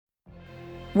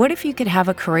What if you could have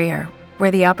a career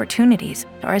where the opportunities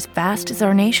are as vast as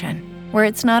our nation, where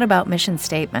it's not about mission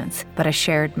statements, but a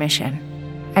shared mission?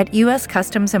 At U.S.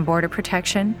 Customs and Border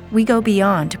Protection, we go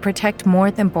beyond to protect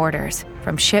more than borders.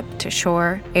 From ship to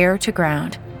shore, air to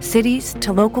ground, cities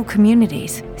to local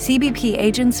communities, CBP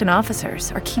agents and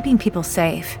officers are keeping people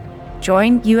safe.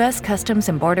 Join U.S. Customs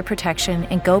and Border Protection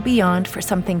and go beyond for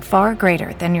something far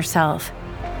greater than yourself.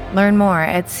 Learn more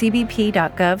at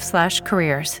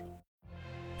cbp.gov/careers.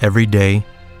 Every day,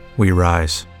 we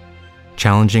rise,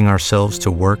 challenging ourselves to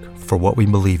work for what we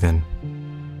believe in.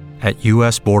 At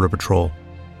U.S. Border Patrol,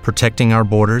 protecting our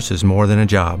borders is more than a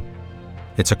job.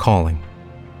 It's a calling.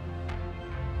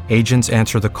 Agents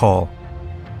answer the call,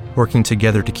 working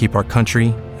together to keep our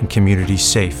country and communities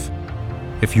safe.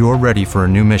 If you're ready for a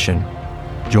new mission,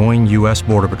 join U.S.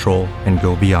 Border Patrol and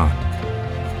go beyond.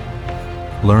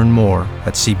 Learn more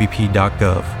at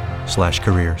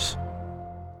cbp.gov/careers.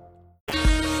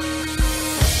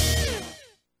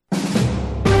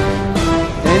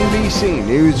 NBC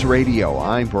News Radio,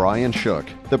 I'm Brian Shook.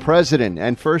 The President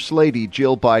and First Lady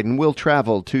Jill Biden will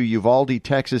travel to Uvalde,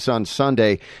 Texas on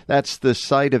Sunday. That's the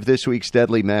site of this week's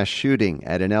deadly mass shooting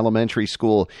at an elementary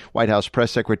school. White House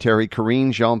Press Secretary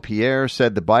Karine Jean-Pierre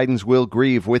said the Bidens will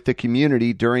grieve with the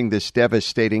community during this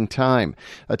devastating time.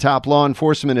 A top law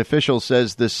enforcement official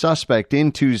says the suspect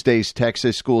in Tuesday's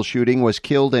Texas school shooting was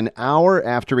killed an hour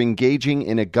after engaging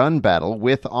in a gun battle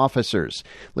with officers.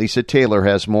 Lisa Taylor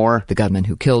has more. The gunman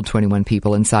who killed 21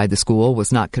 people inside the school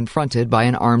was not confronted by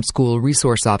an armed school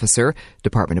resource officer.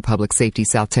 Department of Public Safety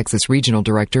South Texas Regional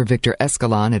Director Victor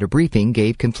Escalon at a briefing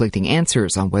gave conflicting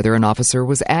answers on whether an officer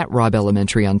was at Robb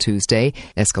Elementary on Tuesday.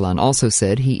 Escalon also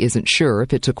said he isn't sure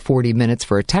if it took 40 minutes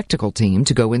for a technical team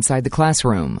to go inside the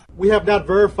classroom. We have not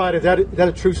verified if that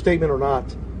a true statement or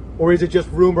not, or is it just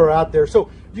rumor out there?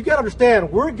 So you got to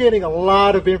understand, we're getting a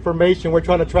lot of information we're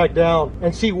trying to track down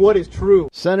and see what is true.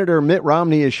 Senator Mitt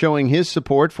Romney is showing his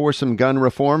support for some gun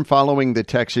reform following the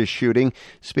Texas shooting.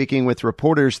 Speaking with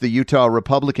reporters, the Utah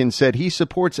Republican said he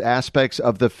supports aspects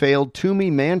of the failed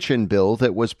Toomey Manchin bill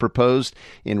that was proposed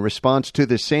in response to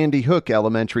the Sandy Hook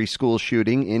Elementary School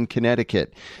shooting in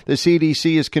Connecticut. The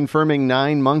CDC is confirming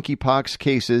 9 monkeypox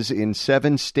cases in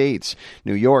 7 states: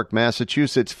 New York,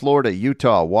 Massachusetts, Florida,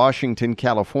 Utah, Washington,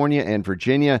 California, and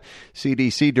Virginia.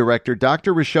 CDC Director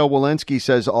Dr. Rochelle Walensky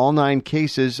says all 9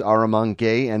 cases are among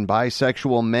gay and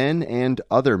bisexual men and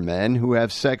other men who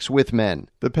have sex with men.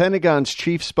 The Pentagon's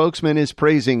chief spokesman is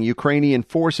praising Ukrainian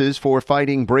forces for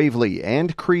fighting bravely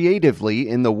and creatively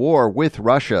in the war with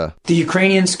Russia. The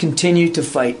Ukrainians continue to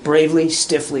fight bravely,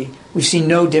 stiffly. We've seen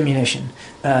no diminution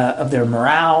of their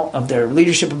morale, of their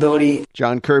leadership ability.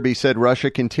 John Kirby said Russia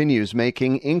continues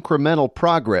making incremental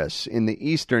progress in the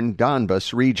eastern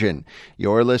Donbas region.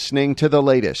 You're listening to the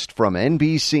latest from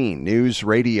NBC News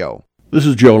Radio. This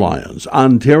is Joe Lyons.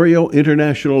 Ontario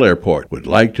International Airport would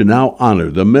like to now honor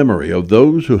the memory of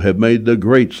those who have made the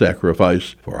great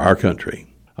sacrifice for our country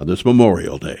on this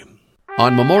Memorial Day.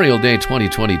 On Memorial Day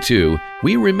 2022,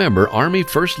 we remember Army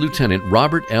First Lieutenant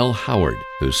Robert L. Howard,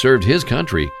 who served his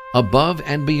country above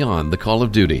and beyond the call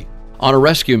of duty. On a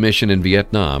rescue mission in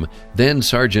Vietnam, then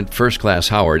Sergeant First Class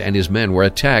Howard and his men were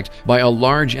attacked by a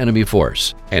large enemy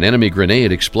force. An enemy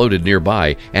grenade exploded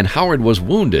nearby, and Howard was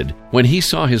wounded. When he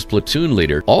saw his platoon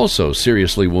leader also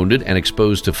seriously wounded and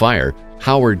exposed to fire,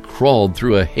 Howard crawled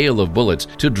through a hail of bullets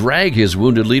to drag his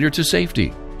wounded leader to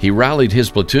safety. He rallied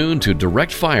his platoon to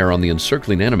direct fire on the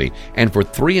encircling enemy, and for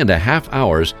 3.5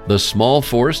 hours, the small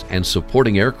force and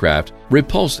supporting aircraft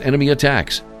repulsed enemy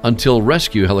attacks until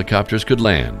rescue helicopters could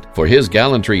land. For his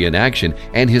gallantry in action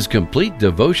and his complete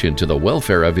devotion to the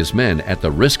welfare of his men at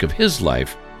the risk of his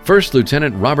life, First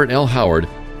Lieutenant Robert L. Howard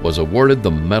was awarded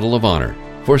the Medal of Honor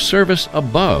for service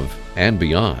above and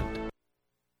beyond.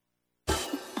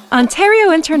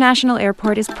 Ontario International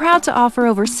Airport is proud to offer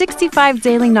over 65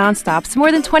 daily nonstops to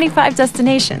more than 25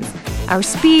 destinations. Our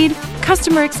speed,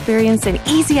 customer experience, and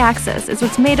easy access is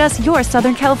what's made us your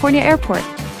Southern California airport.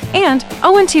 And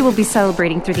ONT will be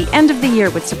celebrating through the end of the year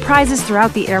with surprises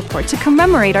throughout the airport to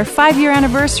commemorate our 5-year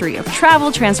anniversary of travel,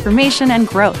 transformation, and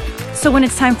growth. So when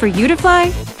it's time for you to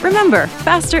fly, remember,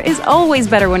 faster is always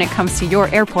better when it comes to your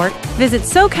airport. Visit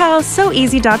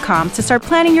SoCalSoEasy.com to start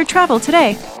planning your travel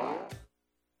today.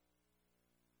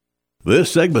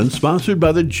 This segment sponsored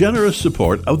by the generous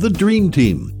support of the Dream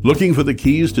Team. Looking for the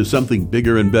keys to something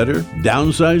bigger and better?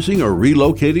 Downsizing or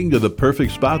relocating to the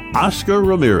perfect spot? Oscar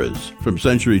Ramirez from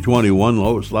Century 21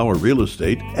 Lois Lauer Real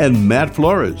Estate and Matt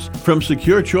Flores from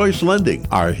Secure Choice Lending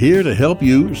are here to help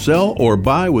you sell or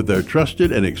buy with their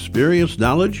trusted and experienced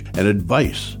knowledge and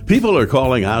advice. People are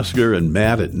calling Oscar and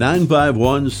Matt at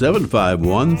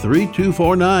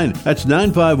 951-751-3249. That's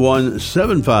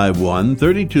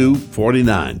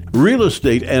 951-751-3249. Real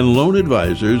estate and loan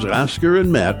advisors Oscar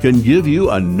and Matt can give you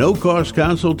a no-cost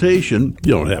consultation.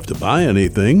 You don't have to buy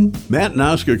anything. Matt and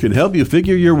Oscar can help you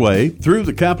figure your way through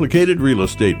the complicated real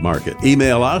estate market.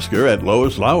 Email Oscar at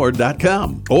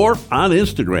loislauer.com or on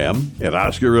Instagram at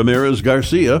Oscar Ramirez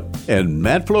Garcia and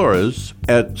Matt Flores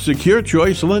at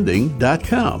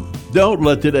securechoicelending.com. Don't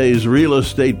let today's real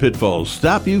estate pitfalls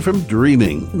stop you from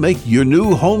dreaming. Make your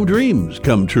new home dreams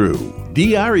come true.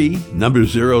 DRE number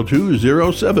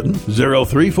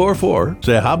 0207-0344.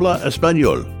 Se habla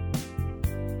español.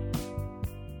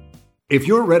 If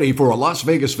you're ready for a Las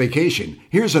Vegas vacation,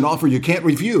 here's an offer you can't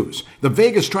refuse. The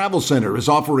Vegas Travel Center is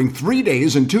offering 3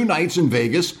 days and 2 nights in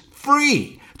Vegas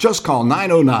free. Just call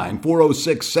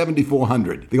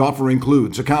 909-406-7400. The offer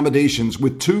includes accommodations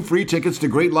with 2 free tickets to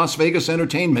great Las Vegas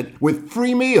entertainment with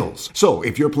free meals. So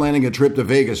if you're planning a trip to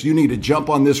Vegas, you need to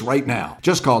jump on this right now.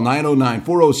 Just call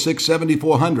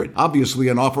 909-406-7400. Obviously,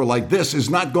 an offer like this is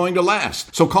not going to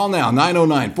last. So call now,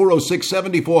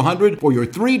 909-406-7400 for your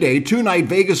 3-day, 2-night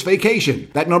Vegas vacation.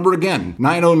 That number again,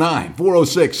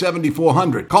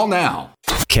 909-406-7400. Call now.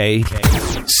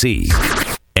 KCAA.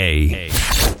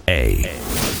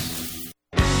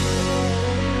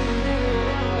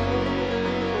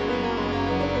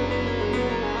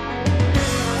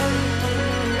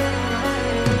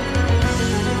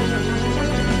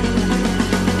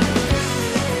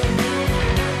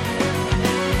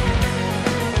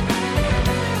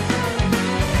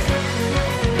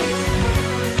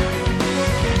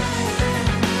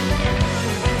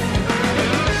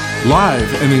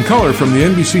 Live and in color from the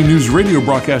NBC News radio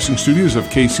broadcasting studios of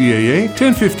KCAA,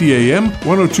 1050 AM,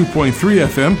 102.3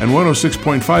 FM, and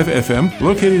 106.5 FM,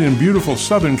 located in beautiful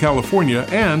Southern California,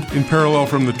 and in parallel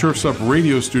from the Turfs Up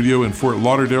radio studio in Fort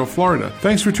Lauderdale, Florida.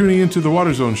 Thanks for tuning into the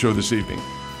Water Zone show this evening.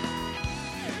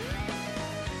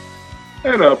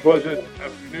 And a pleasant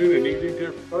afternoon and evening to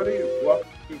everybody. Welcome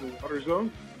to the Water Zone.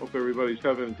 Hope everybody's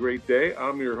having a great day.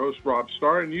 I'm your host, Rob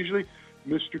Starr, and usually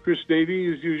Mr. Chris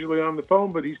Davey is usually on the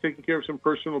phone, but he's taking care of some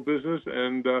personal business,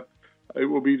 and it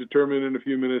will be determined in a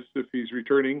few minutes if he's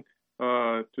returning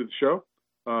to the show,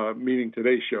 meaning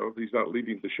today's show. He's not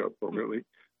leaving the show permanently.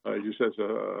 He just has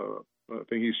a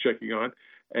thing he's checking on.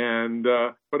 And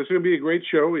but it's going to be a great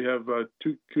show. We have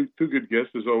two good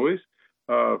guests, as always.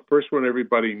 First one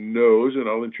everybody knows, and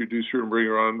I'll introduce her and bring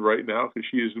her on right now because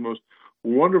she is the most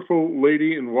wonderful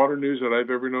lady in water news that I've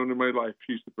ever known in my life.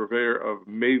 She's the purveyor of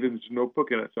Maven's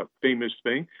Notebook, and that's a famous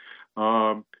thing.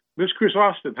 Miss Chris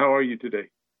Austin, how are you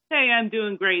today? Hey, I'm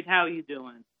doing great. How are you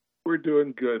doing? We're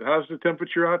doing good. How's the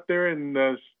temperature out there in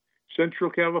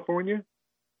Central California?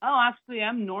 Oh, actually,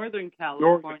 I'm Northern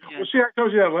California. Well, see, I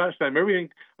told you that last time.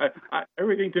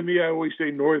 Everything to me, I always say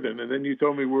Northern, and then you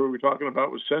told me where we were talking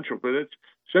about was Central, but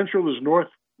Central is north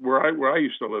where I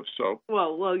used to live. So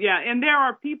well, yeah, and there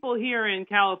are people here in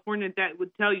California that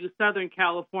would tell you Southern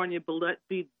California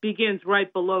begins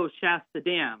right below Shasta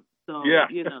Dam. So yeah.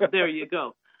 There you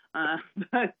go.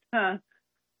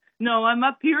 No, I'm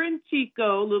up here in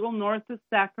Chico, a little north of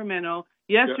Sacramento.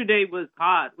 Yesterday was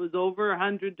hot. It was over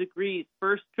 100 degrees,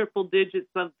 first triple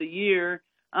digits of the year.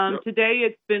 Today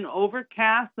it's been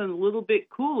overcast and a little bit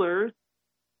cooler.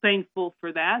 Thankful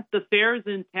for that. The fair's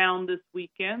in town this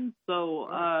weekend, so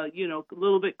a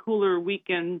little bit cooler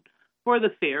weekend for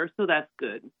the fair, so that's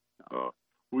good.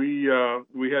 We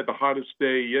had the hottest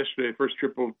day yesterday, first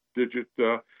triple digit,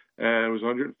 and it was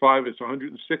 105. It's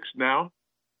 106 now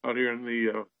out here in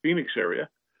the Phoenix area.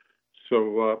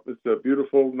 So it's a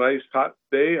beautiful, nice, hot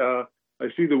day. I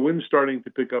see the wind starting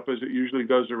to pick up as it usually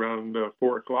does around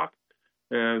 4 o'clock,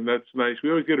 and that's nice.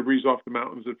 We always get a breeze off the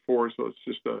mountains at 4, so it's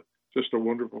just a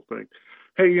wonderful thing.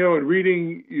 Hey, in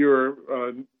reading your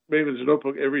Maven's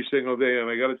Notebook every single day, and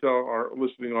I got to tell our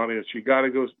listening audience, you got to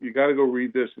go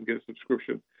read this and get a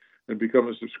subscription and become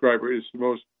a subscriber. It's the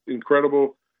most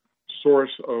incredible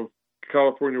source of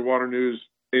California water news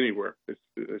anywhere. I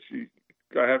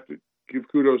have to give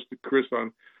kudos to Chris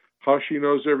on how she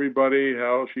knows everybody,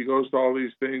 how she goes to all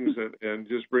these things, and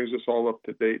just brings us all up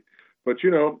to date. But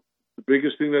the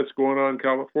biggest thing that's going on in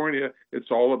California,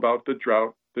 it's all about the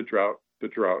drought.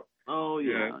 Oh,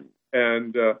 yeah.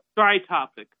 And dry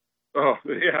topic. Oh,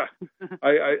 yeah.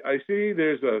 I see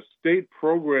there's a state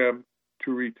program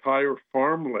to retire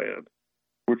farmland,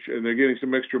 and they're getting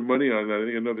some extra money on that. I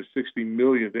think another $60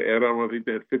 million to add on. I think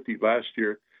they had 50 last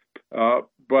year.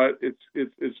 But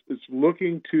it's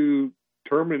looking to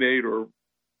terminate or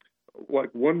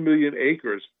like 1 million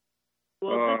acres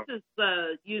Well, this is,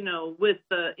 with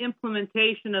the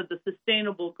implementation of the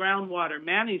Sustainable Groundwater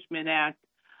Management Act,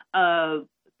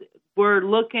 we're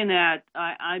looking at,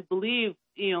 I believe,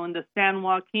 in the San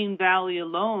Joaquin Valley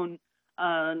alone,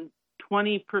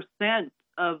 20%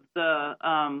 of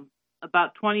the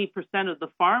about 20% of the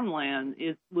farmland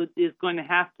is going to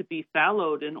have to be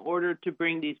fallowed in order to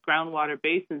bring these groundwater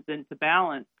basins into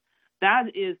balance.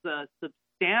 That is a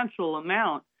substantial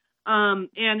amount, and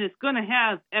it's going to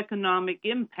have economic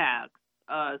impacts.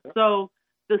 So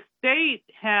the state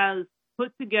has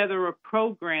put together a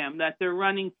program that they're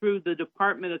running through the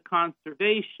Department of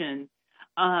Conservation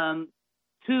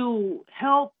to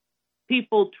help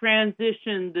people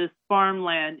transition this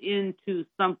farmland into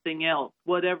something else,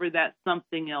 whatever that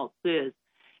something else is.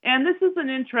 And this is an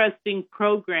interesting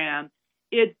program.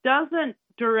 It doesn't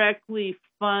directly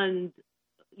fund,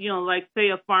 like say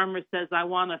a farmer says, I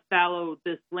want to fallow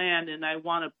this land and I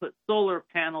want to put solar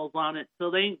panels on it.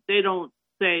 So they don't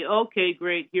say, okay,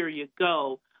 great, here you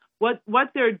go. What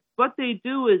they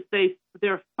do is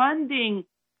they're funding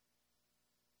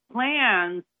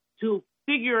plans to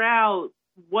figure out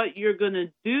what you're going to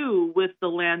do with the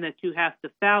land that you have to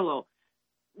fallow.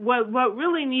 What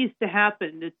really needs to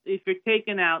happen is if you're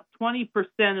taking out 20%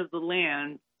 of the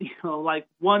land, like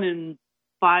 1 in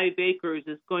 5 acres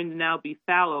is going to now be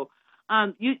fallow.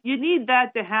 You need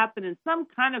that to happen in some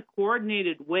kind of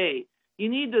coordinated way. You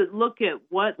need to look at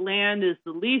what land is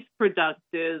the least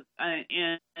productive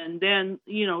and then,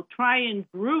 try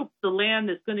and group the land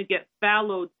that's going to get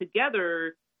fallowed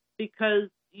together because,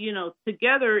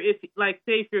 together, if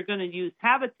you're going to use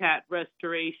habitat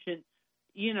restoration,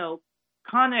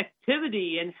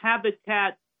 connectivity and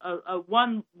habitat,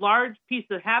 one large piece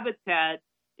of habitat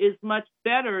is much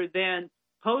better than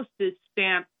postage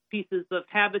stamp pieces of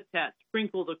habitat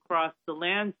sprinkled across the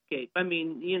landscape. I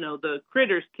mean, the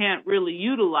critters can't really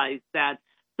utilize that.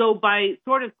 So by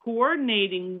sort of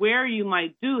coordinating where you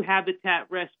might do habitat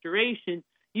restoration,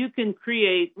 you can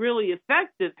create really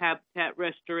effective habitat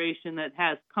restoration that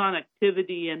has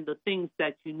connectivity and the things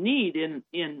that you need in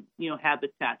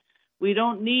habitat. We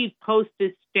don't need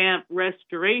postage stamp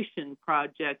restoration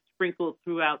projects sprinkled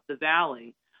throughout the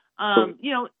valley.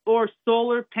 Or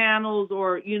solar panels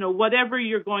or, whatever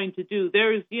you're going to do.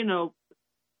 There's,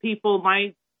 people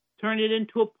might turn it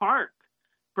into a park,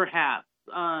 perhaps.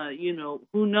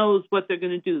 Who knows what they're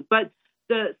going to do. But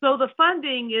the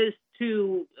funding is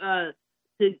to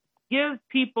give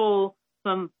people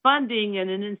some funding and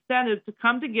an incentive to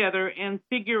come together and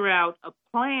figure out a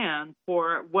plan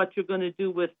for what you're going to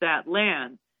do with that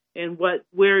land and what's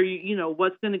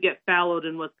going to get fallowed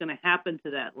and what's going to happen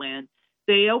to that land.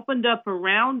 They opened up a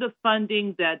round of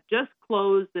funding that just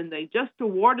closed, and they just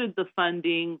awarded the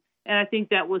funding, and I think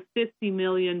that was $50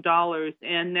 million,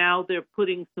 and now they're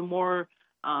putting some more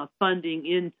funding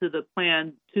into the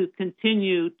plan to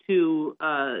continue to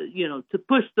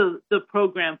push the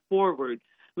program forward.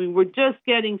 I mean, we're just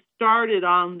getting started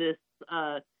on this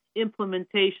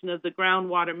implementation of the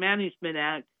Groundwater Management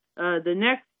Act. The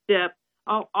next step,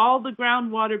 all the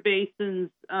groundwater basins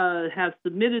have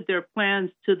submitted their plans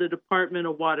to the Department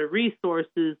of Water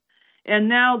Resources, and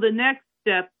now the next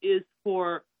step is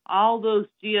for all those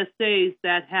GSAs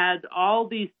that had all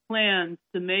these plans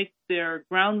to make their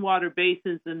groundwater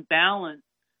basins in balance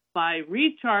by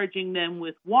recharging them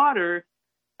with water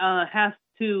has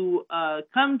to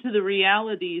come to the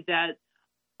reality that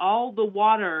all the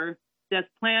water that's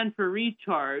planned for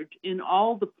recharge in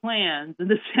all the plans in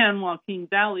the San Joaquin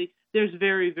Valley, there's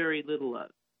very, very little of.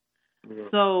 Yeah.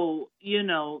 So,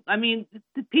 the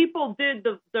people did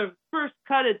the first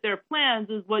cut at their plans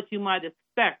is what you might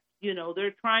expect.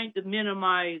 They're trying to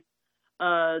minimize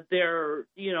their,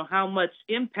 how much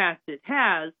impact it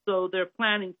has. So they're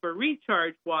planning for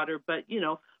recharge water. But,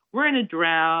 we're in a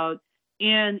drought.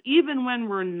 And even when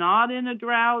we're not in a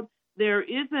drought, there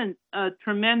isn't a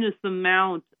tremendous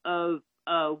amount of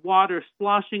water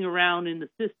sloshing around in the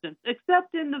system,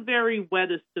 except in the very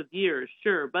wettest of years,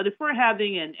 sure. But if we're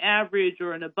having an average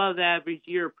or an above average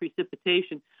year of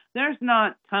precipitation, there's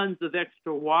not tons of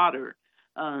extra water,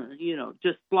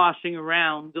 just sloshing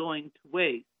around going to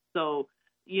waste. So,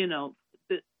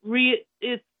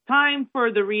 it's time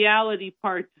for the reality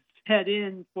part to set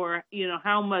in for,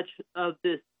 how much of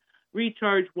this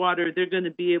recharge water they're going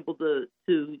to be able to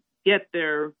get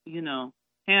their,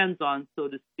 hands on, so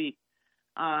to speak.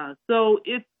 So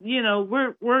it's,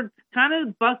 we're kind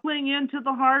of buckling into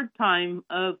the hard time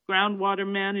of groundwater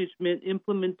management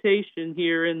implementation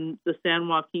here in the San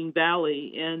Joaquin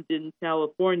Valley and in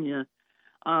California.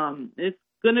 It's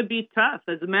going to be tough.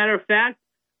 As a matter of fact,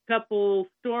 couple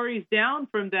stories down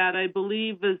from that, I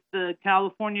believe, is the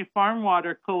California Farm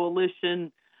Water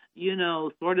Coalition,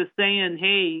 sort of saying,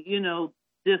 hey,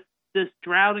 this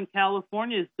drought in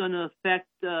California is going to affect,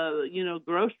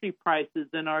 grocery prices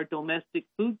and our domestic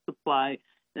food supply.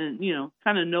 And,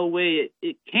 kind of no way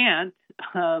it can't.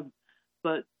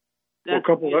 But that's,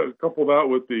 couple that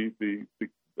with the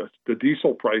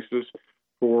diesel prices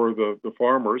for the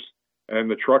farmers and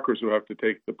the truckers who have to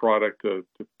take the product to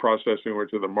processing or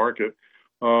to the market.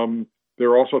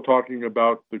 They're also talking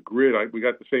about the grid. We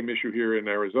got the same issue here in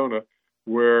Arizona,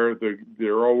 where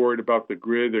they're all worried about the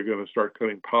grid. They're going to start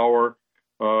cutting power.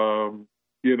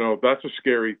 That's a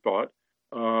scary thought.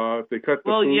 If they cut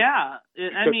the food,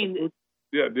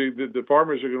 the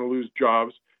farmers are going to lose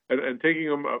jobs, and taking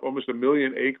them almost 1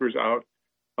 million acres out.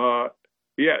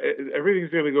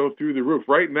 Everything's going to go through the roof.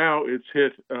 Right now, it's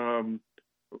hit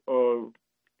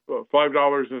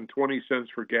 $5.20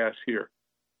 for gas here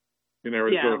in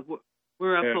Arizona. Yeah,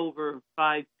 we're up over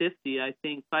 $5.50, I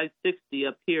think, $5.60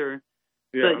 up here.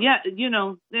 Yeah. But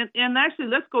and actually,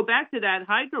 let's go back to that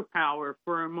hydropower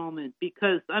for a moment,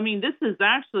 because this is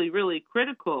actually really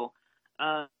critical.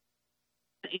 A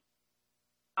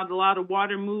lot of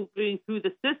water moving through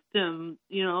the system.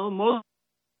 Most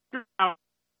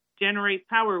generate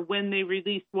power when they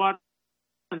release water.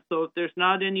 And so if there's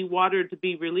not any water to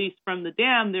be released from the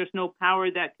dam, there's no power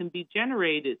that can be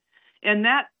generated. And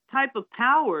that type of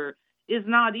power is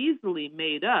not easily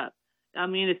made up.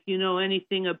 If you know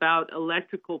anything about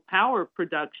electrical power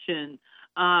production,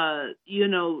 the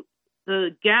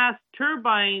gas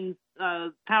turbines,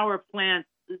 power plants,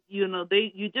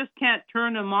 you just can't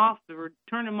turn them off or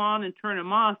turn them on and turn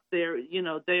them off.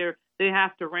 They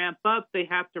have to ramp up, they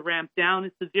have to ramp down.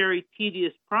 It's a very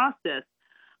tedious process.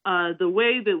 The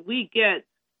way that we get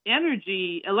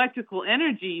energy, electrical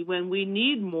energy, when we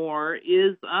need more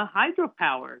is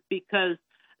hydropower, because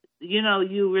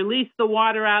you release the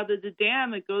water out of the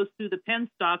dam, it goes through the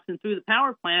penstocks and through the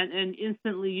power plant, and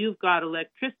instantly you've got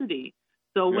electricity.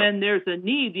 So when there's a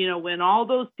need, when all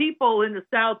those people in the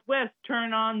Southwest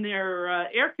turn on their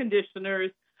air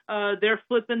conditioners, they're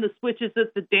flipping the switches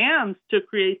at the dams to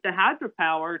create the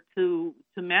hydropower to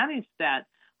manage that.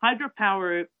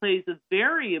 Hydropower plays a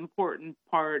very important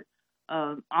part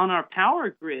on our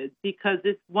power grid, because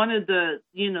it's one of the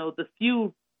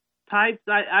few types,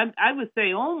 I would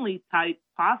say only type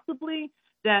possibly,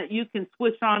 that you can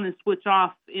switch on and switch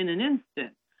off in an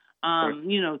instant.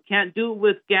 Can't do it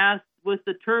with gas, with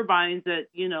the turbines at,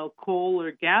 coal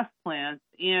or gas plants.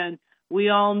 And we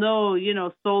all know,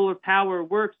 solar power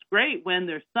works great when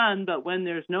there's sun, but when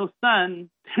there's no sun,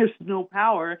 there's no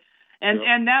power.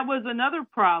 And that was another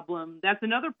problem. That's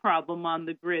another problem on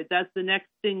the grid. That's the next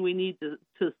thing we need to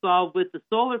solve with the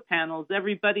solar panels.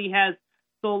 Everybody has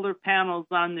solar panels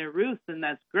on their roofs, and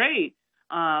that's great.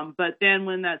 But then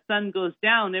when that sun goes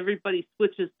down, everybody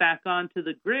switches back onto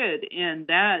the grid, and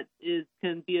that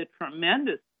can be a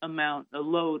tremendous amount of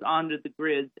load onto the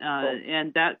grid,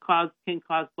 and that can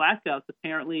cause blackouts.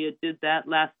 Apparently, it did that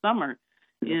last summer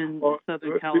in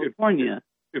Southern California.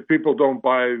 If people don't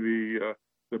buy the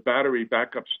battery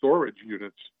backup storage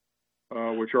units,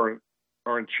 which aren't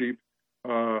cheap,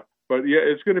 but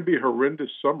it's going to be a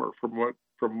horrendous summer from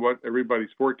what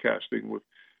everybody's forecasting with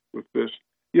this.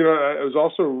 I was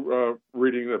also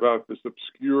reading about this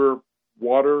obscure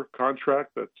water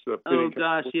contract that's that's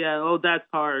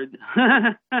hard.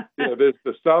 There's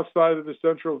the south side of the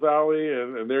Central Valley,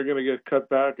 and they're going to get cut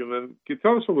back. And then, can you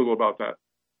tell us a little about that?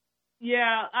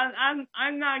 Yeah, I'm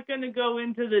not going to go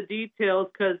into the details,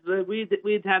 because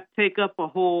we'd have to take up a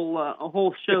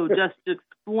whole show just to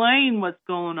explain what's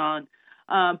going on.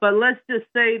 But let's just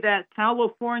say that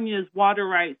California's water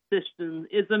rights system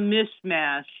is a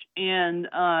mishmash, and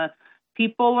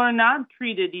people are not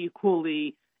treated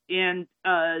equally. And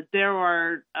there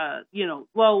are,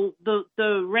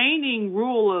 the reigning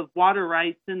rule of water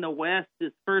rights in the West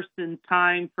is first in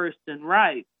time, first in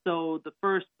right. So the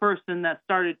first person that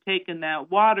started taking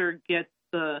that water gets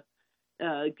the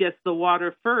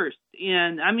water first.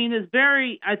 And I think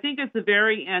it's a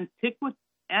very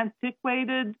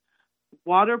antiquated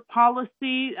water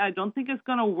policy. I don't think it's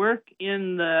going to work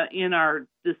in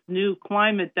this new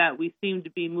climate that we seem to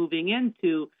be moving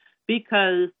into,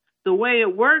 because the way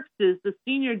it works is the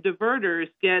senior diverters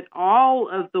get all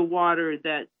of the water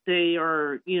that they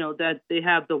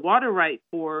have the water right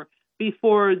for,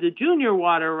 before the junior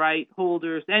water right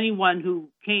holders, anyone who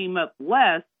came up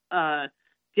less,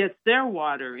 gets their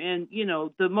water. And,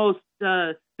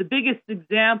 the biggest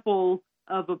example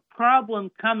of a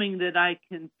problem coming that I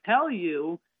can tell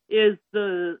you is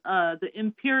the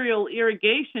Imperial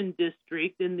Irrigation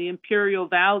District in the Imperial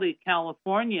Valley,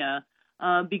 California,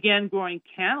 began growing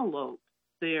cantaloupe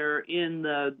there in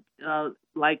the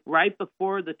like right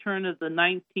before the turn of the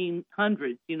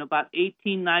 1900s, about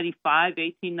 1895,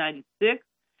 1896.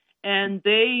 And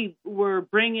they were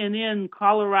bringing in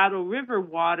Colorado River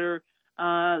water.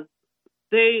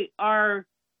 They are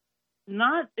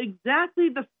not exactly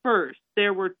the first.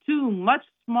 There were two much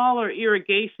smaller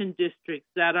irrigation districts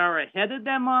that are ahead of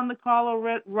them on the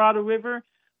Colorado River,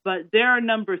 but they're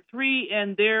number 3,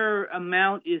 and their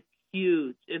amount is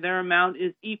huge. And their amount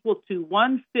is equal to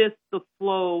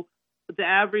 1/5 the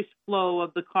average flow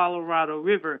of the Colorado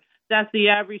River. That's the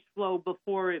average flow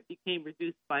before it became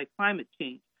reduced by climate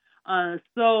change.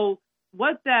 So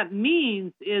what that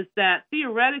means is that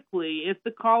theoretically, if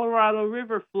the Colorado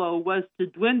River flow was to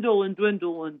dwindle and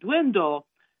dwindle and dwindle,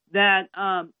 that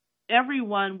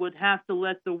everyone would have to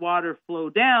let the water flow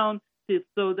down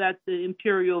so that the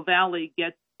Imperial Valley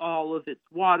gets all of its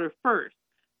water first.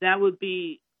 That would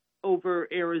be over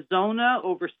Arizona,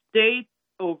 over states,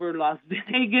 over Las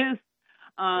Vegas.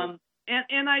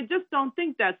 And I just don't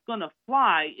think that's going to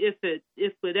fly if it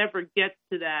ever gets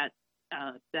to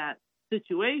that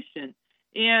situation.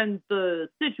 And the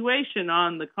situation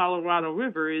on the Colorado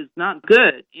River is not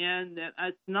good, and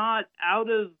it's not out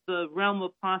of the realm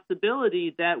of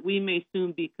possibility that we may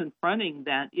soon be confronting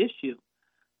that issue.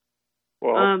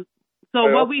 Well,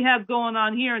 what we have going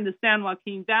on here in the San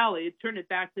Joaquin Valley, to turn it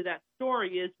back to that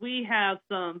story, is we have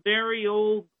some very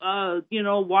old,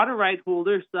 water right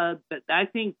holders. But I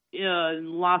think in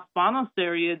Los Banos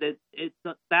area that it's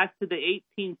back to the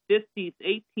 1850s,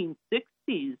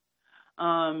 1860s.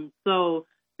 So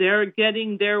they're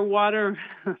getting their water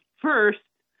first,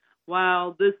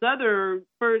 while this other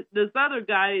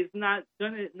guy is not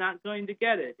going to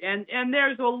get it. And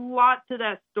there's a lot to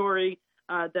that story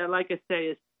that, like I say,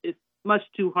 is much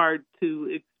too hard to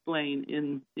explain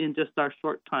in just our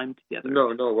short time together.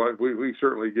 No, we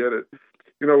certainly get it.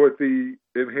 With the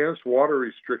enhanced water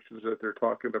restrictions that they're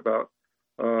talking about,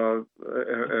 and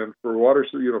for water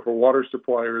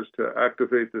suppliers to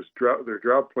activate their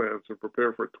drought plans and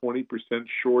prepare for a 20%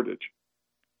 shortage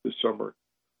this summer,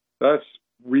 that's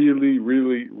really,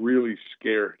 really, really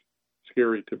scary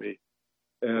to me.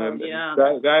 And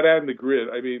that and the grid.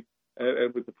 I mean,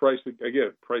 and with the price of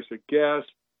gas,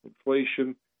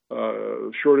 inflation,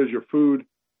 shortage of food,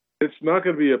 it's not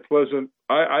going to be a pleasant.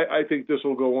 I think this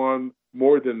will go on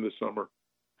more than the summer.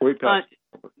 Way past.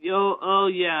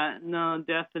 No,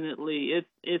 definitely,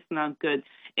 it's not good.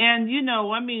 And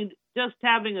just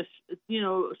having a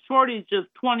shortage of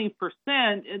 20%,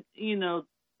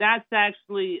 that's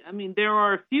actually. I mean, there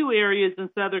are a few areas in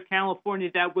Southern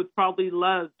California that would probably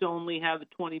love to only have a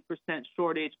 20%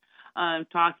 shortage. I'm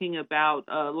talking about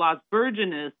Las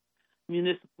Virgenes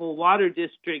Municipal Water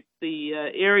District, the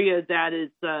area that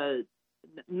is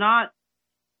not.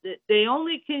 They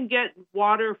only can get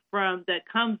water that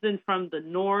comes in from the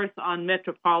north on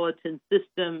Metropolitan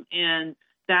System, and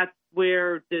that's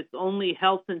where this only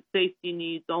health and safety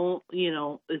needs,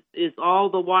 is all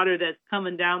the water that's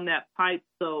coming down that pipe.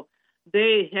 So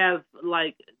they have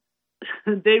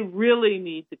they really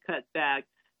need to cut back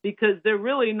because they're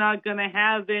really not going to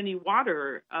have any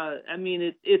water.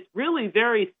 It's really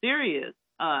very serious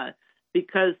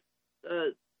because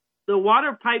the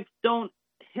water pipes don't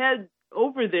head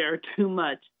over there too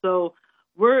much. So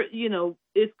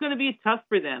it's going to be tough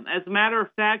for them. As a matter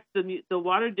of fact, the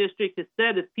water district has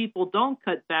said if people don't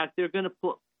cut back, they're going to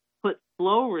put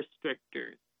flow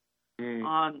restrictors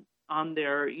on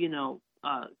their,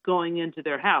 going into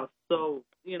their house. So,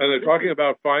 and they're talking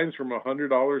about fines from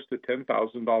 $100 to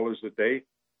 $10,000 a day.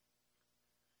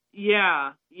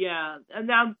 Yeah.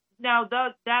 And now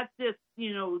that's if,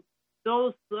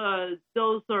 those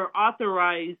are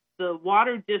authorized. The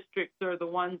water districts are the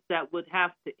ones that would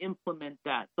have to implement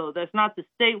that. So that's not the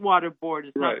state water board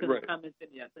is not going to come in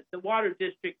yet. But the water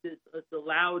district is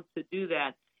allowed to do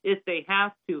that if they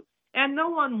have to. And no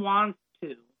one wants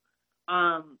to.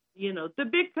 The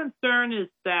big concern is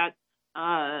that,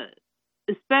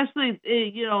 especially,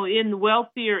 in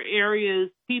wealthier areas,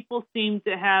 people seem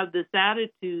to have this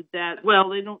attitude that,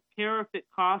 they don't care if it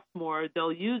costs more.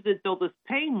 They'll use it. They'll just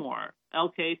pay more.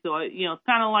 Okay, so, it's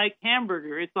kind of like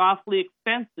hamburger. It's awfully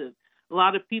expensive. A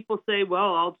lot of people say,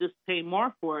 I'll just pay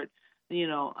more for it,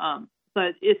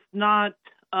 but it's not,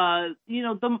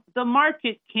 the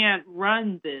market can't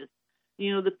run this.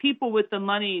 The people with the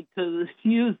money to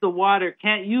use the water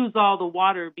can't use all the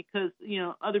water because,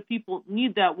 other people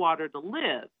need that water to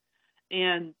live.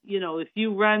 And, if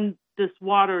you run this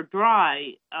water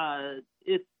dry,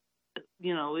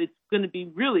 it's going to be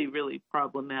really, really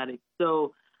problematic.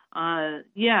 So,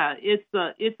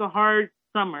 it's a hard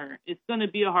summer. It's going to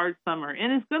be a hard summer,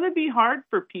 and it's going to be hard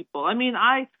for people. I mean,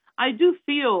 I do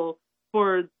feel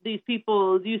for these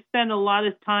people. You spend a lot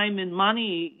of time and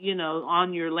money,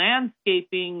 on your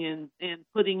landscaping and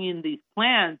putting in these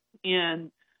plants,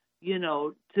 and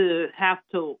to have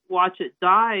to watch it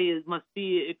die must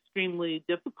be extremely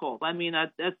difficult. I mean,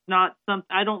 that's not something,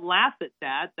 I don't laugh at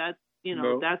that. That's,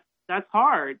 No. that's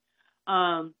hard.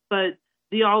 But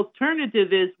the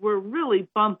alternative is we're really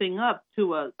bumping up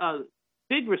to a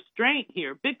big restraint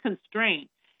here, big constraint.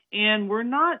 And we're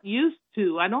not used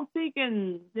to, I don't think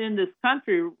in this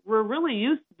country, we're really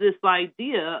used to this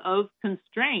idea of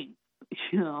constraints.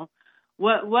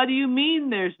 What do you mean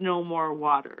there's no more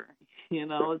water?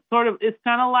 It's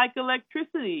kind of like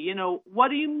electricity. What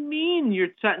do you mean you're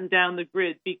shutting down the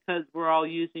grid because we're all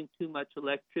using too much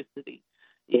electricity?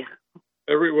 Yeah.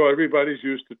 Everybody's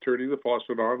used to turning the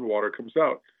faucet on, water comes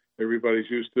out. Everybody's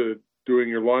used to doing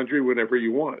your laundry whenever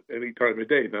you want, any time of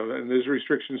day. Now, and there's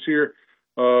restrictions here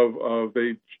of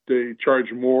they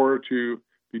charge more to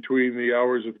between the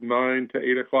hours of 9 to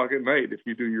 8 o'clock at night if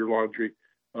you do your laundry.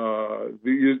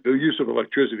 The use of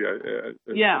electricity.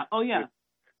 Yeah. Oh, yeah.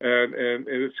 And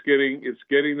it's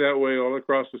getting that way all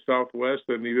across the Southwest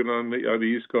and even on the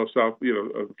East Coast,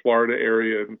 the Florida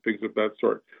area and things of that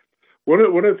sort. One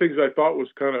of the things I thought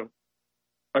was kind of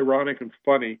ironic and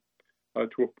funny,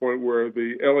 to a point where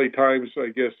the LA Times, I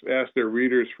guess, asked their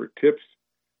readers for tips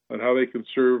on how they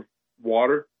conserve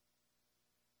water,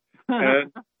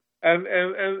 and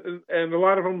a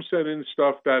lot of them sent in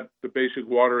stuff that the basic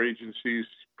water agencies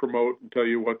promote and tell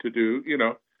you what to do.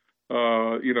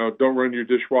 Don't run your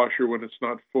dishwasher when it's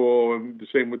not full, and the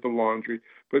same with the laundry.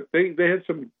 But they had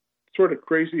some sort of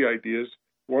crazy ideas.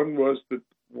 One was that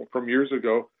from years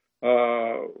ago,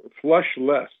 flush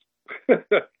less.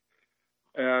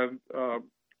 And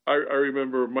I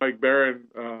remember Mike Barron,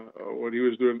 when he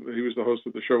was the host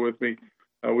of the show with me.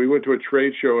 We went to a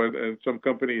trade show, and some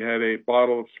company had a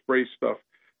bottle of spray stuff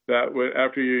that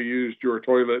after you used your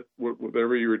toilet,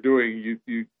 whatever you were doing,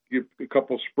 you give a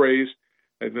couple sprays,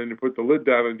 and then you put the lid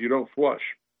down and you don't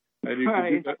flush. And you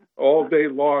can do that all day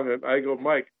long. And I go,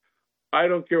 Mike, I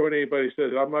don't care what anybody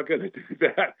says. I'm not going to do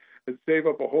that and save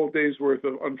up a whole day's worth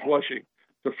of unflushing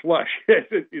to flush.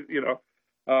 Then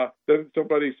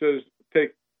somebody says,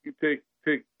 take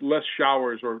less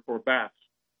showers or baths.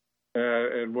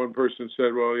 And one person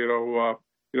said, well,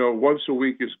 once a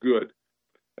week is good.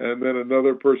 And then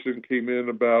another person came in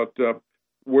about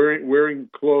wearing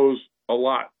clothes a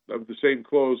lot of the same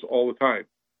clothes all the time.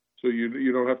 So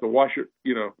you don't have to wash it,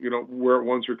 you don't wear it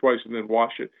once or twice and then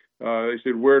wash it. They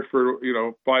said wear it for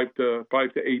 5 to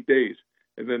 8 days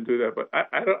and then do that. But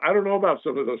I don't know about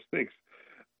some of those things.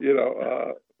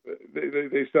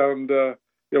 They sound.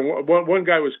 One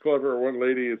guy was clever. One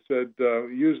lady had said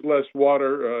use less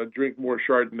water, drink more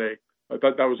Chardonnay. I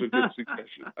thought that was a good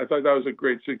suggestion. I thought that was a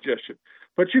great suggestion.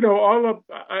 But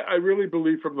I really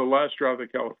believe from the last drought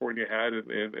that California had,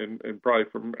 and probably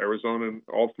from Arizona and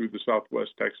all through the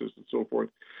Southwest, Texas, and so forth,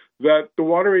 that the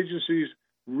water agencies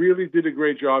really did a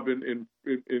great job in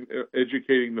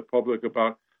educating the public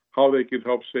about how they can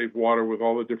help save water with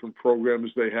all the different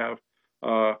programs they have,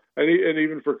 and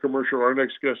even for commercial. Our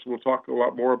next guest will talk a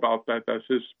lot more about that. That's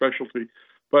his specialty.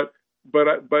 But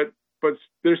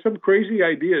there's some crazy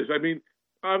ideas. I mean,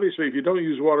 obviously, if you don't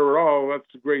use water at all,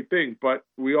 that's a great thing. But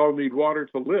we all need water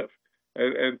to live,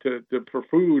 and to for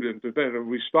food, and to then. If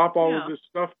we stop all of this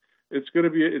stuff, it's going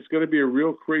to be a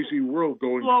real crazy world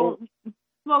going forward.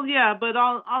 Well, yeah, but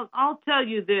I'll tell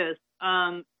you this: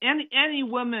 any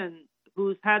woman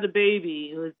who's had a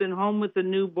baby, who has been home with a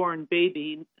newborn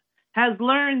baby, has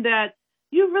learned that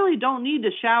you really don't need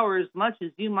to shower as much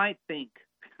as you might think.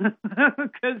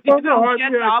 Because you don't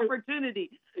get the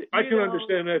opportunity. I can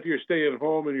understand that if you're staying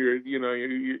home and you're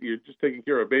just taking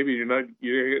care of a baby, you're not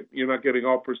getting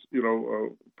all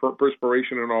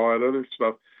perspiration and all that other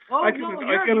stuff. Oh,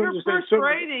 you're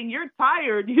perspirating. You're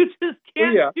tired. You just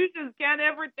can't. Yeah. You just can't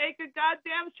ever take a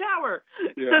goddamn shower.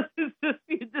 Yeah.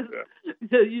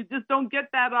 You just don't get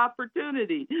that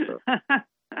opportunity. Yeah.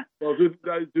 Well, do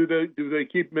they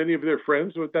keep many of their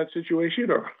friends with that situation,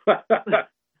 or?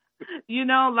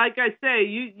 Like I say,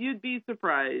 you'd be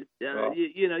surprised.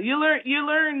 You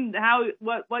learn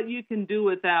what you can do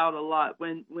without a lot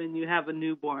when you have a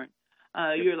newborn.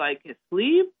 You're like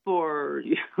asleep, or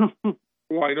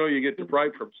Well, I know you get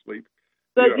deprived from sleep.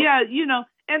 But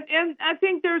and I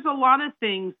think there's a lot of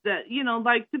things that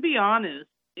like, to be honest,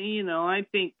 I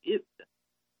think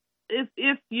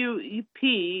if you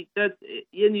pee and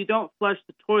you don't flush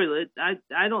the toilet,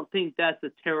 I don't think that's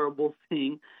a terrible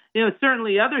thing.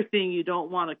 Certainly other thing you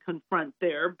don't want to confront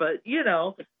there, but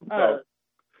certainly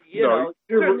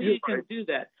you can do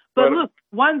that. But look,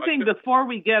 one thing before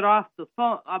we get off the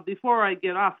phone, before I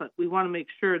get off it, we want to make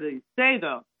sure to say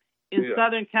though, in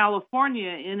Southern California,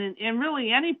 and in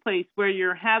really any place where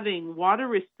you're having water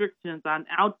restrictions on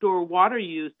outdoor water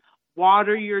use,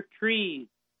 water your trees.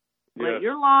 Let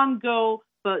your lawn go,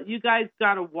 but you guys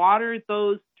got to water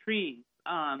those trees.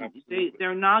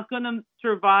 They're not going to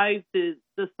survive the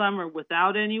summer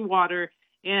without any water.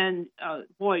 And to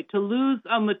lose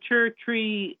a mature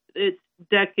tree, it's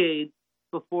decades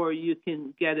before you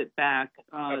can get it back.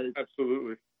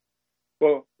 Absolutely.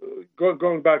 Well,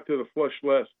 going back to the flush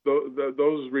less,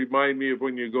 those remind me of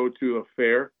when you go to a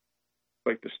fair,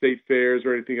 like the state fairs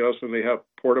or anything else, when they have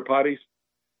porta potties.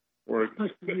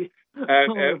 And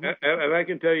I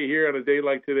can tell you here on a day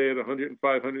like today at 105,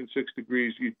 106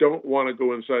 degrees, you don't want to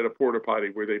go inside a porta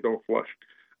potty where they don't flush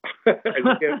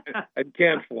and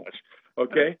can't flush.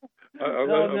 Okay,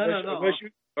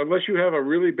 unless you have a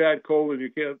really bad cold and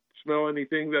you can't smell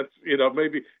anything, that's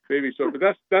maybe so. But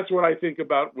that's what I think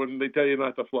about when they tell you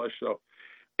not to flush. So.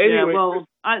 Anyway,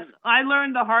 I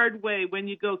learned the hard way. When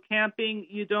you go camping,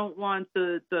 you don't want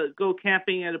to go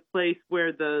camping at a place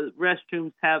where the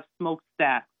restrooms have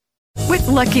smokestacks. With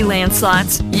Lucky Land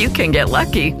Slots, you can get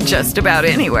lucky just about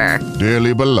anywhere.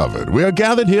 Dearly beloved, we are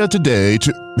gathered here today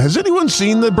to... Has anyone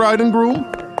seen the bride and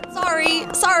groom?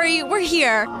 Sorry, we're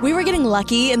here. We were getting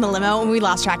lucky in the limo and we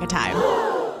lost track of time.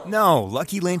 No,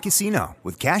 Lucky Land Casino,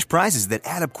 with cash prizes that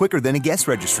add up quicker than a guest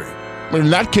registry. In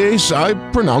that case, I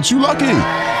pronounce you lucky.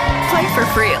 Play for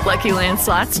free at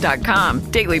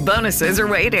LuckyLandSlots.com. Daily bonuses are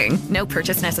waiting. No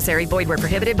purchase necessary. Void where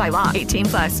prohibited by law.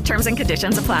 18+. Terms and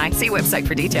conditions apply. See website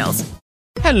for details.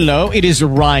 Hello, it is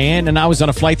Ryan, and I was on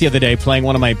a flight the other day playing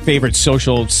one of my favorite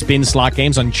social spin slot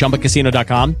games on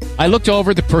ChumbaCasino.com. I looked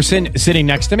over at the person sitting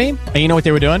next to me, and you know what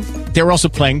they were doing? They were also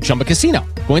playing Chumba Casino.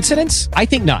 Coincidence? I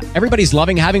think not. Everybody's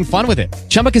loving having fun with it.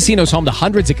 Chumba Casino is home to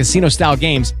hundreds of casino-style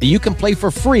games that you can play for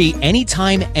free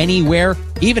anytime, anywhere,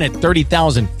 even at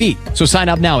 30,000 feet. So sign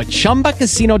up now at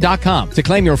ChumbaCasino.com to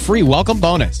claim your free welcome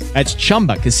bonus. That's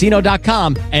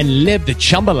ChumbaCasino.com and live the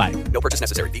Chumba life. No purchase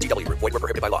necessary. VGW. Void where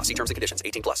prohibited by law. See terms and conditions.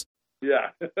 18+.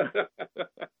 Yeah.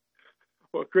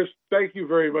 Well, Chris, thank you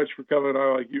very much for coming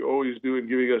on like you always do and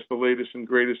giving us the latest and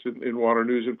greatest in water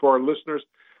news. And for our listeners,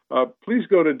 please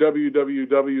go to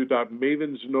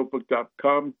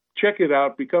www.mavensnotebook.com. Check it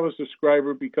out. Become a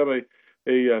subscriber. Become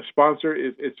a sponsor.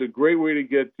 It's a great way to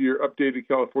get your updated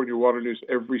California water news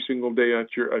every single day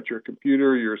at your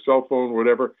computer, your cell phone,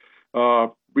 whatever.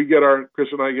 Chris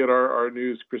and I get our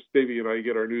news. Chris Davey and I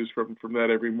get our news from that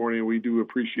every morning. We do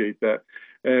appreciate that.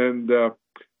 And so,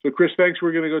 Chris, thanks.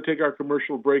 We're going to go take our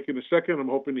commercial break in a second. I'm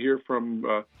hoping to hear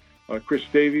from Chris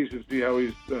Davies and see how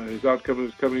his outcome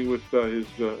is coming with his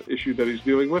issue that he's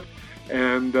dealing with.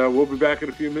 And we'll be back in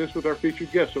a few minutes with our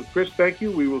featured guest. So, Chris, thank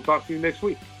you. We will talk to you next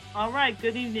week. All right.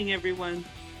 Good evening, everyone.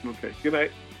 Okay. Good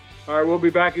night. All right. We'll be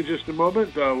back in just a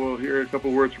moment. We'll hear a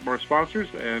couple words from our sponsors,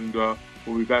 and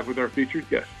we'll be back with our featured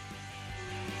guest.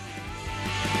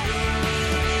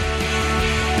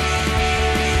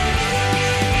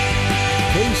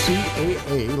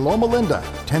 KCAA Loma Linda,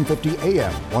 1050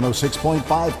 AM,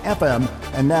 106.5 FM,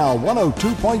 and now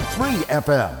 102.3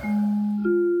 FM.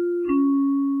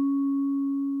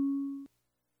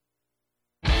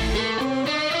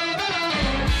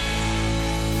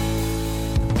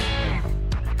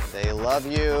 They love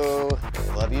you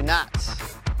not.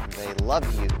 They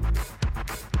love you.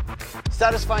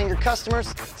 Satisfying your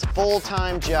customers, it's a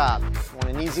full-time job. Want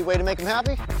an easy way to make them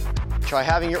happy? Try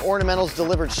having your ornamentals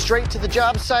delivered straight to the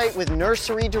job site with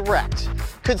Nursery Direct.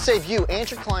 Could save you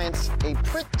and your clients a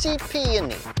pretty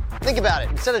peony. Think about it.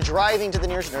 Instead of driving to the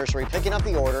nearest nursery, picking up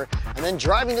the order, and then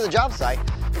driving to the job site,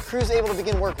 the crew's able to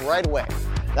begin work right away.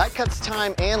 That cuts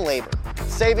time and labor.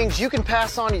 Savings you can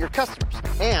pass on to your customers.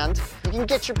 And you can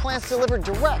get your plants delivered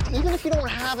direct, even if you don't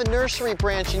have a nursery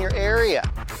branch in your area.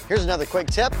 Here's another quick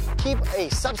tip. Keep a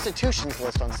substitutions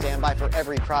list on standby for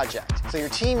every project, so your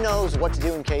team knows what to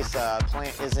do in case a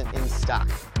plant isn't in stock.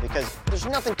 Because there's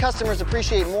nothing customers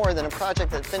appreciate more than a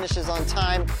project that finishes on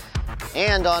time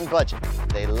and on budget.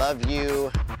 They love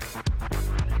you.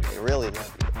 They really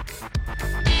love you.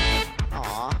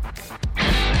 Aww.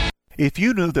 If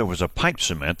you knew there was a pipe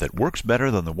cement that works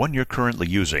better than the one you're currently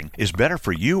using, is better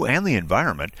for you and the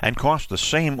environment, and costs the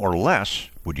same or less,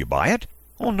 would you buy it?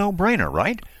 Oh, no-brainer,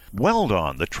 right?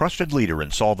 Weldon, the trusted leader in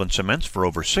solvent cements for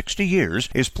over 60 years,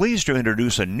 is pleased to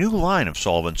introduce a new line of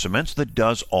solvent cements that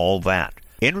does all that.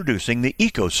 Introducing the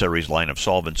Eco Series line of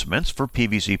solvent cements for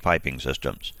PVC piping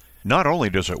systems. Not only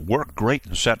does it work great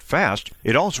and set fast,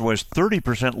 it also has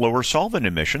 30% lower solvent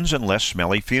emissions and less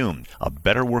smelly fumes, a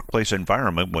better workplace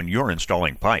environment when you're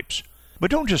installing pipes.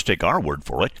 But don't just take our word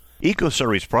for it. Eco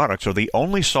Series products are the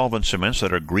only solvent cements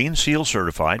that are Green Seal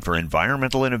certified for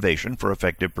environmental innovation for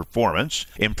effective performance,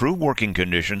 improved working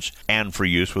conditions, and for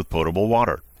use with potable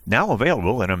water. Now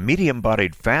available in a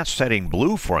medium-bodied fat-setting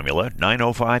blue formula,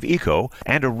 905 Eco,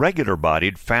 and a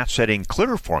regular-bodied fat-setting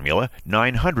clear formula,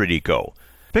 900 Eco.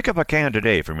 Pick up a can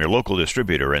today from your local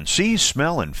distributor and see,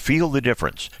 smell, and feel the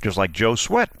difference, just like Joe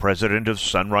Sweat, president of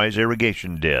Sunrise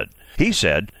Irrigation, did. He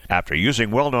said, after using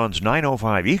Weldon's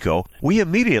 905 Eco, we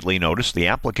immediately noticed the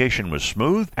application was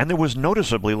smooth and there was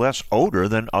noticeably less odor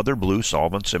than other blue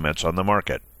solvent cements on the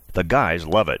market. The guys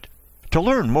love it. To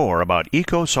learn more about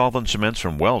Eco Solvent Cements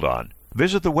from Weldon,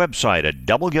 visit the website at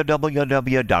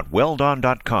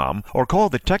www.weldon.com or call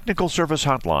the Technical Service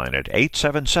Hotline at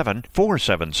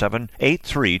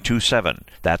 877-477-8327.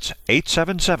 That's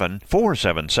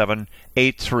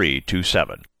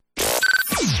 877-477-8327.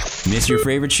 Miss your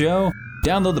favorite show?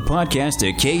 Download the podcast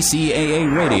at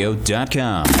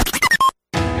kcaaradio.com.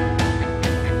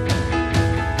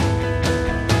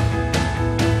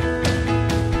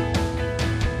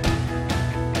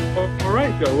 All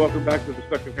right, welcome back to the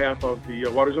second half of the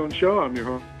Water Zone Show. I'm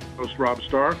your host, Rob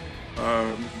Starr.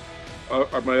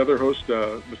 My other host,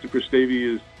 Mr. Chris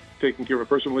Davey, is taking care of a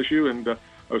personal issue, and I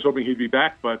was hoping he'd be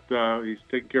back, but he's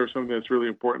taking care of something that's really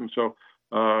important, so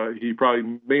he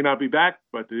probably may not be back,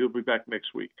 but he'll be back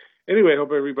next week. Anyway, I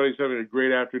hope everybody's having a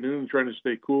great afternoon, trying to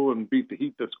stay cool and beat the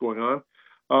heat that's going on.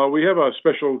 We have a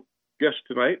special guest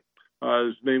tonight.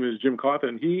 His name is Jim Koth,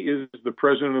 and he is the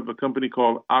president of a company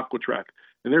called Aquatrack,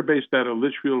 and they're based out of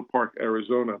Litchfield Park,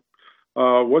 Arizona.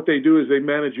 What they do is they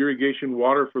manage irrigation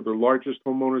water for the largest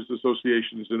homeowners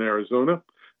associations in Arizona.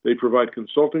 They provide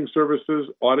consulting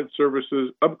services, audit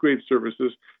services, upgrade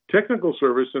services, technical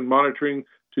service, and monitoring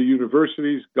to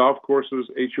universities, golf courses,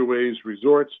 HOAs,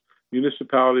 resorts,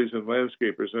 municipalities, and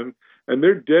landscapers. And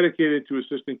they're dedicated to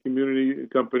assisting community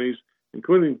companies,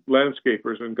 including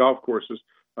landscapers and golf courses,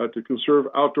 to conserve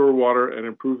outdoor water and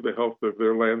improve the health of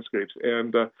their landscapes.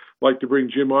 And I'd like to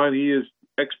bring Jim on. He is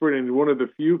expert and one of the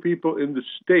few people in the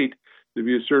state to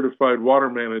be a certified water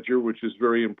manager, which is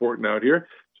very important out here.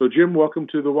 So, Jim, welcome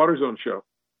to the Water Zone Show.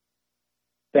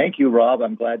 Thank you, Rob.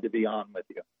 I'm glad to be on with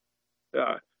you.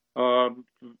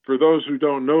 For those who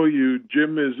don't know you,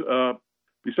 Jim is,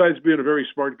 besides being a very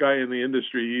smart guy in the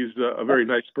industry, he's a very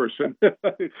nice person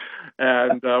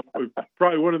and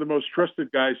probably one of the most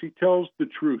trusted guys. He tells the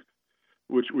truth,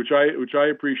 which I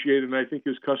appreciate, and I think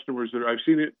his customers, I've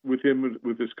seen it with him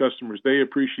with his customers, they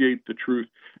appreciate the truth,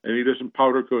 and he doesn't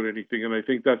powder coat anything, and I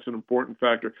think that's an important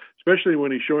factor, especially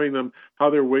when he's showing them how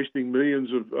they're wasting millions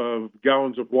of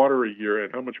gallons of water a year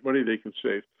and how much money they can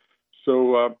save.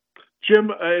 So,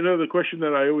 Jim, I know the question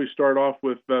that I always start off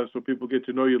with so people get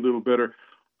to know you a little better.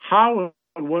 How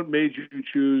and what made you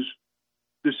choose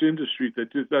this industry,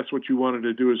 that's what you wanted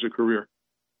to do as a career?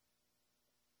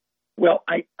 Well,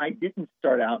 I didn't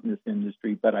start out in this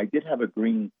industry, but I did have a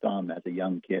green thumb as a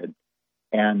young kid.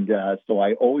 And so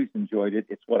I always enjoyed it.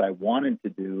 It's what I wanted to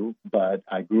do, but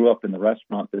I grew up in the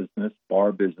restaurant business,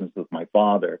 bar business with my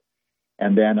father.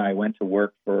 And then I went to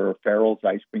work for Farrell's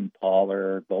Ice Cream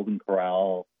Parlor, Golden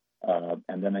Corral,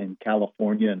 and then in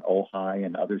California and Ojai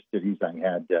and other cities, I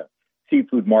had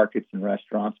seafood markets and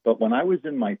restaurants. But when I was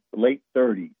in my late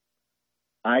 30s,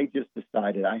 I just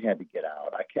decided I had to get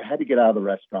out. I had to get out of the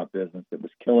restaurant business. It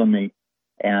was killing me.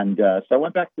 And so I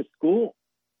went back to school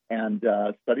and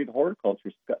studied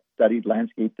horticulture, studied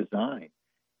landscape design.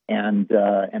 And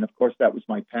of course, that was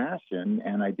my passion.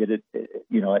 And I did it,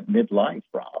 at midlife,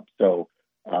 Rob. So,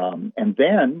 and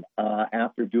then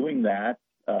after doing that,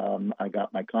 I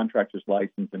got my contractor's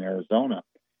license in Arizona.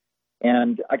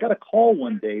 And I got a call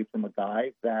one day from a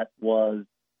guy that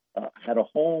had a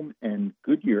home in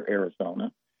Goodyear,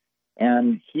 Arizona.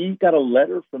 And he got a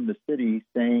letter from the city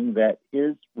saying that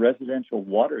his residential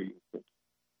water usage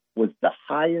was the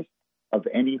highest of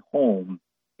any home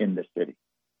in the city.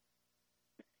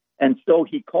 And so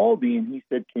he called me and he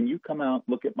said, "Can you come out,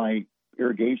 look at my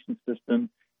irrigation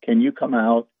system? Can you come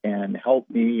out and help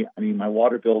me? I mean, my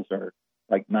water bills are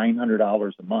like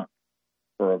 $900 a month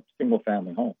for a single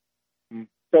family home."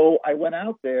 So I went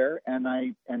out there and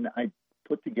I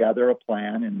put together a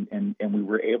plan and we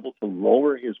were able to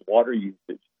lower his water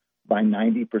usage by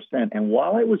 90%. And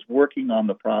while I was working on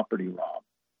the property, Rob,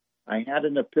 I had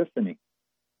an epiphany.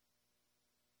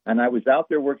 And I was out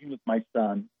there working with my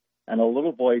son, and a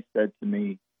little voice said to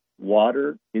me,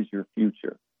 "Water is your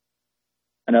future."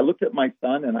 And I looked at my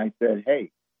son and I said,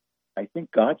 hey, I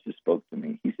think God just spoke to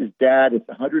me. He says, Dad, it's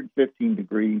 115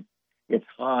 degrees. It's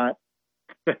hot.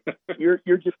 You're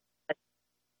just,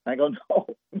 I go, no,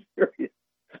 I'm serious.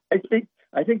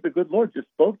 I think the good Lord just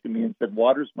spoke to me and said,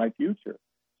 water's my future.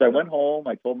 So I went home.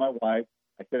 I told my wife,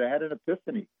 I said, I had an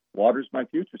epiphany. Water's my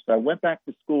future. So I went back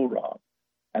to school, Rob.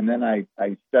 And then I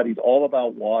studied all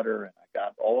about water, and I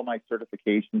got all of my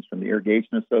certifications from the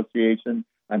Irrigation Association.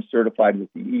 I'm certified with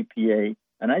the EPA,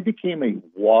 and I became a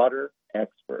water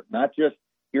expert, not just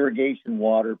irrigation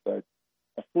water, but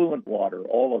affluent water,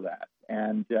 all of that.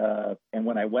 And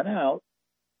when I went out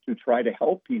to try to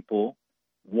help people,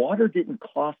 water didn't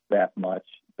cost that much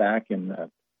back in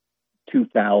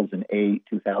 2008,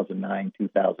 2009,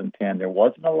 2010. There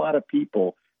wasn't a lot of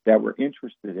people that were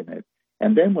interested in it.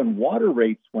 And then when water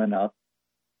rates went up,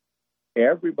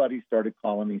 everybody started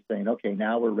calling me saying, okay,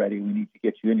 now we're ready. We need to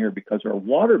get you in here because our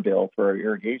water bill for our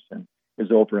irrigation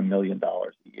is over $1 million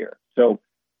a year. So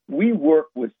we work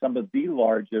with some of the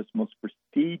largest, most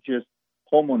prestigious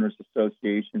homeowners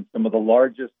associations, some of the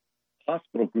largest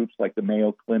hospital groups like the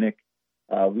Mayo Clinic.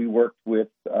 We worked with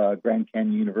Grand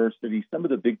Canyon University, some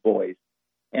of the big boys.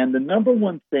 And the number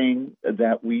one thing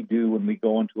that we do when we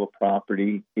go into a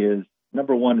property is,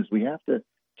 number one, is we have to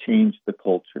change the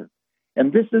culture.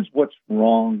 And this is what's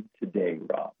wrong today,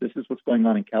 Rob. This is what's going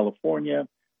on in California.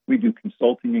 We do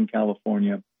consulting in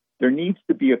California. There needs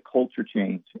to be a culture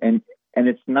change. And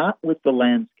it's not with the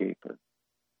landscaper.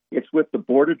 It's with the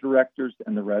board of directors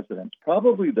and the residents.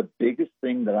 Probably the biggest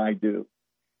thing that I do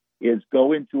is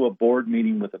go into a board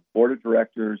meeting with a board of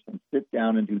directors and sit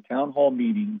down and do town hall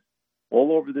meetings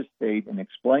all over the state and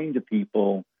explain to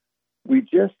people we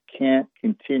just can't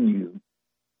continue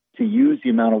to use the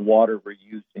amount of water we're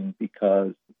using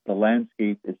because the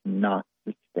landscape is not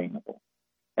sustainable.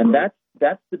 And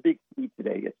that's the big key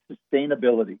today. It's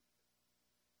sustainability.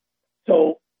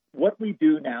 So what we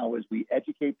do now is we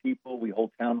educate people, we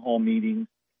hold town hall meetings,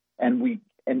 and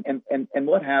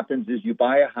what happens is you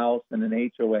buy a house in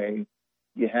an HOA,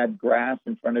 you had grass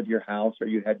in front of your house, or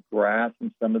you had grass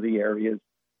in some of the areas,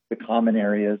 the common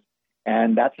areas,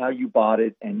 and that's how you bought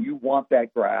it, and you want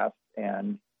that grass,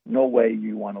 and no way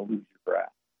you want to lose your grass.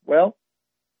 Well,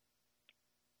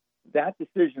 that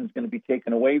decision is going to be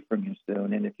taken away from you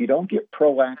soon, and if you don't get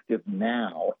proactive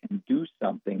now and do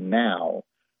something now,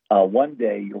 one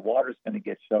day your water's going to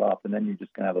get shut off, and then you're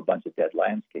just going to have a bunch of dead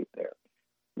landscape there.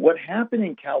 What happened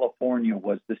in California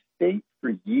was the state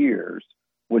for years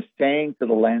was saying to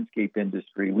the landscape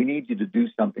industry, we need you to do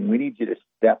something. We need you to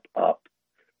step up.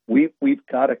 We've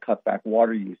got to cut back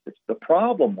water usage. The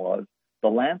problem was the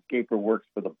landscaper works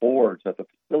for the boards of the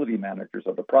facility managers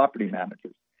of the property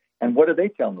managers. And what are they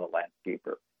telling the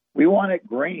landscaper? We want it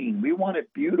green. We want it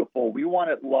beautiful. We want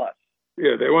it lush.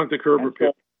 Yeah, they want the curb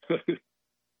appeal.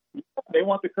 They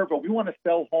want the curb, but we want to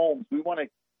sell homes. We want to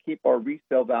keep our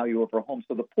resale value of our homes.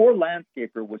 So the poor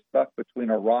landscaper was stuck between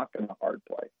a rock and a hard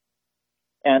place.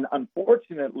 And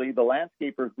unfortunately, the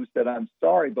landscaper who said, I'm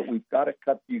sorry, but you got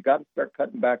to start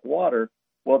cutting back water.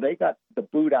 Well, they got the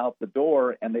boot out the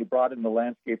door, and they brought in the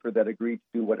landscaper that agreed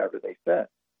to do whatever they said.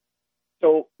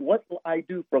 So what I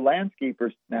do for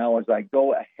landscapers now is I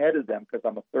go ahead of them because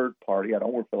I'm a third party. I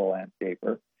don't work for the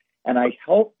landscaper. And I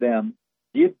help them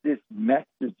give this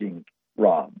messaging,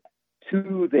 Rob,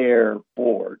 to their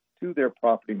board, to their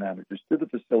property managers, to the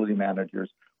facility managers,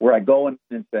 where I go in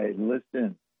and say,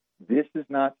 listen, this is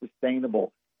not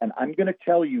sustainable. And I'm going to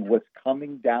tell you what's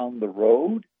coming down the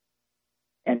road.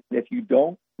 And if you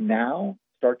don't now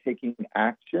start taking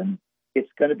action,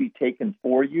 it's going to be taken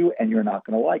for you and you're not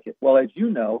going to like it. Well, as you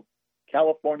know,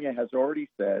 California has already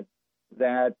said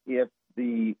that if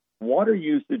the water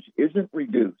usage isn't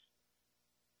reduced,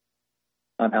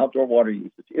 on outdoor water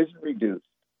usage isn't reduced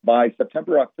by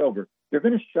September, October, they're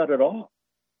going to shut it off.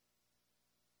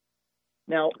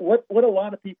 Now, what a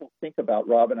lot of people think about,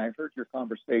 Rob, and I heard your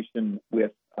conversation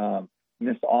with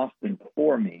Miss Austin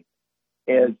before me,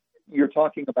 is you're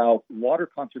talking about water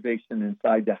conservation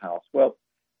inside the house. Well,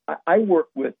 I work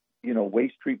with,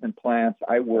 waste treatment plants.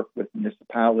 I work with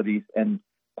municipalities, and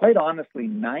quite honestly,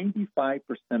 95%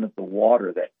 of the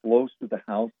water that flows through the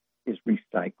house is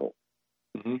recycled.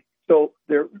 Mm-hmm. So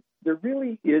there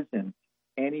really isn't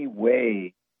any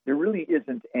way, there really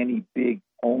isn't any big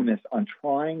onus on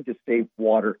trying to save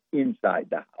water inside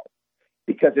the house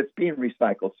because it's being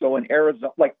recycled. So in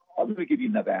Arizona, I'm going to give you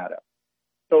Nevada.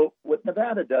 So what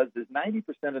Nevada does is 90%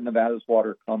 of Nevada's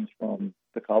water comes from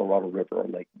the Colorado River or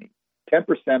Lake Mead.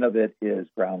 10% of it is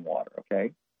groundwater,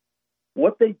 okay?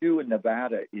 What they do in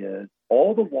Nevada is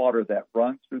all the water that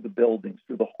runs through the buildings,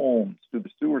 through the homes, through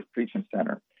the sewers treatment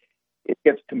center, It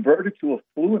gets converted to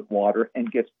effluent water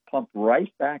and gets pumped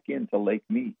right back into Lake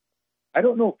Mead. I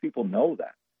don't know if people know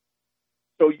that.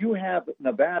 So you have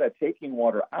Nevada taking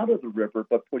water out of the river,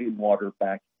 but putting water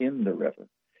back in the river.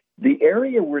 The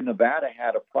area where Nevada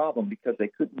had a problem because they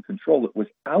couldn't control it was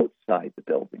outside the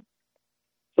building.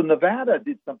 So Nevada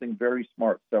did something very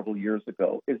smart several years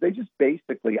ago, is they just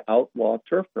basically outlawed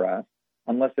turf grass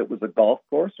unless it was a golf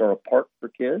course or a park for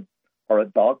kids or a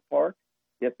dog park.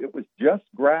 If it was just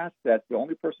grass that the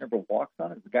only person ever walks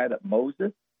on is the guy that mows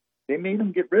it, they made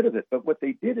them get rid of it. But what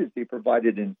they did is they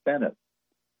provided incentives.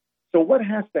 So what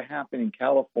has to happen in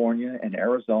California and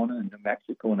Arizona and New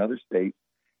Mexico and other states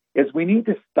is we need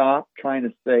to stop trying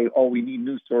to say, oh, we need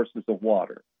new sources of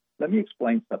water. Let me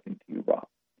explain something to you, Rob.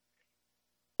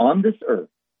 On this earth,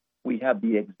 we have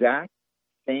the exact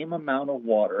same amount of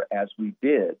water as we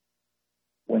did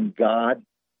when God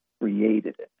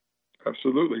created it.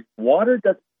 Absolutely. Water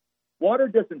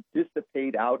doesn't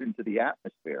dissipate out into the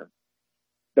atmosphere.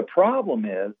 The problem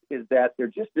is that there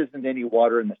just isn't any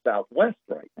water in the Southwest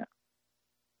right now.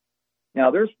 Now,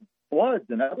 there's floods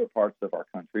in other parts of our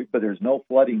country, but there's no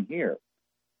flooding here.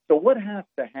 So what has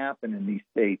to happen in these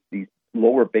states, these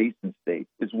lower basin states,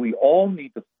 is we all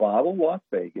need to follow Las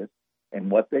Vegas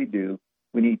and what they do.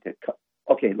 We need to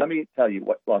okay, let me tell you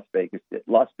what Las Vegas did.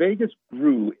 Las Vegas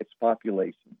grew its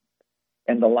population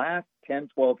in the last 10,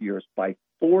 12 years by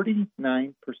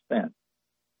 49%.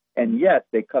 And yet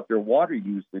they cut their water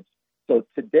usage. So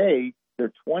today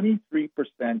they're 23%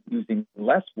 using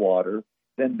less water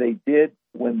than they did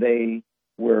when they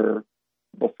were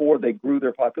before they grew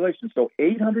their population. So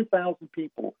 800,000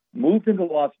 people moved into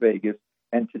Las Vegas,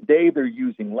 and today they're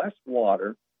using less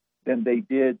water than they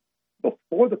did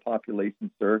before the population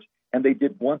surge. And they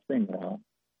did one thing wrong.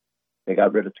 They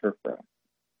got rid of turf grass.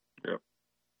 Yep.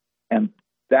 And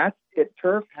that's it.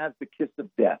 Turf has the kiss of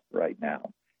death right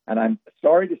now. And I'm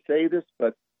sorry to say this,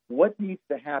 but what needs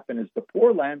to happen is the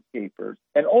poor landscapers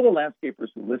and all the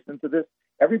landscapers who listen to this,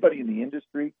 everybody in the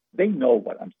industry, they know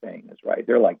what I'm saying is right.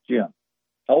 They're like, Jim,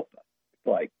 help us. It's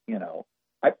like,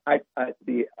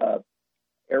 the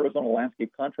Arizona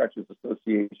Landscape Contractors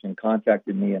Association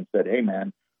contacted me and said, hey,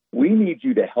 man, we need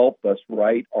you to help us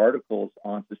write articles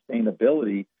on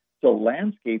sustainability so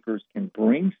landscapers can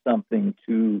bring something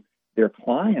to their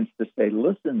clients to say,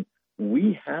 listen,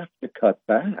 we have to cut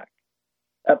back.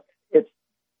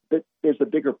 There's a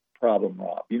bigger problem,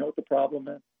 Rob. You know what the problem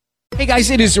is? Hey guys,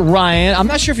 it is Ryan. I'm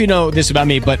not sure if you know this about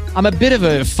me, but I'm a bit of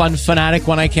a fun fanatic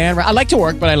when I can. I like to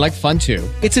work, but I like fun too.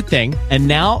 It's a thing. And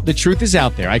now the truth is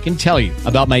out there. I can tell you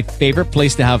about my favorite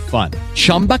place to have fun.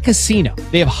 Chumba Casino.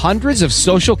 They have hundreds of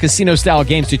social casino style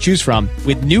games to choose from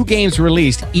with new games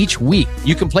released each week.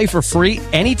 You can play for free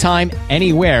anytime,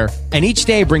 anywhere. And each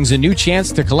day brings a new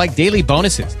chance to collect daily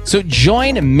bonuses. So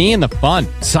join me in the fun.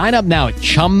 Sign up now at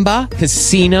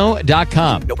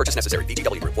ChumbaCasino.com. No purchase necessary.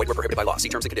 VGW Group. Void where prohibited by law. See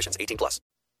terms and conditions. 18+.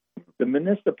 The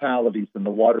municipalities and the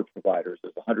water providers,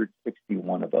 there's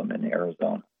 161 of them in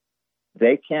Arizona.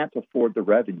 They can't afford the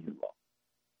revenue loss.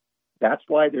 That's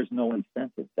why there's no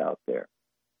incentives out there.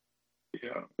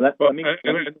 Yeah. No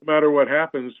matter what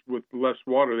happens with less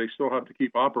water, they still have to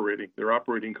keep operating. Their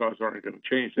operating costs aren't going to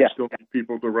change. They still need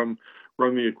people to run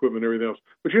the equipment and everything else.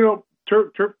 But,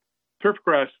 turf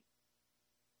grass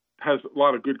has a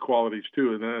lot of good qualities,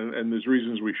 too, and there's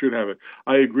reasons we should have it.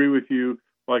 I agree with you,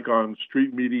 like on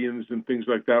street medians and things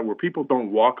like that, where people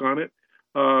don't walk on it.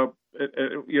 Why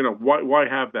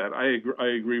have that? I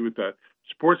agree with that.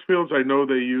 Sports fields, I know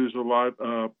they use a lot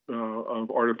of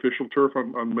artificial turf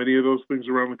on many of those things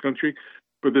around the country,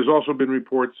 but there's also been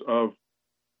reports of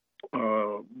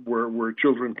where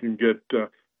children can get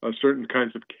certain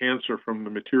kinds of cancer from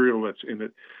the material that's in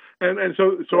it. And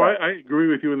so I agree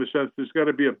with you in the sense there's got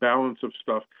to be a balance of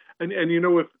stuff. And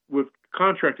with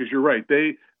contractors, you're right.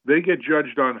 They get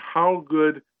judged on how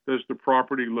good does the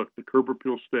property look, the curb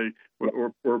appeal stay,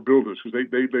 or builders, because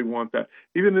they want that.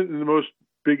 Even in the most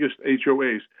biggest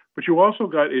HOAs. But you also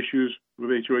got issues with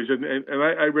HOAs, and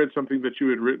I read something that you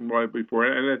had written before,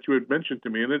 and that you had mentioned to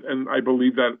me, and I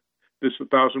believe that this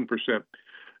 1,000%.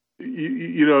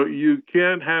 You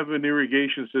can't have an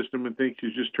irrigation system and think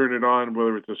you just turn it on,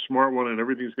 whether it's a smart one and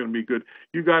everything's going to be good.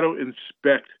 You got to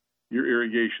inspect your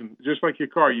irrigation, just like your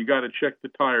car. You got to check the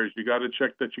tires. You got to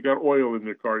check that you got oil in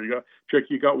the car. You got to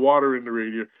check you got water in the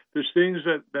radiator. There's things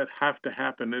that have to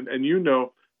happen, and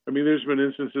there's been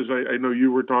instances I know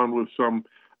you worked on with some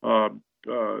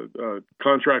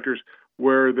contractors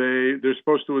where they're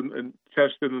supposed to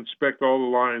test and inspect all the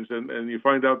lines, and you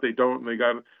find out they don't, and they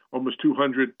got almost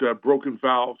 200 broken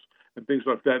valves and things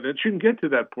like that. And it shouldn't get to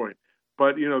that point,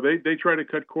 but they try to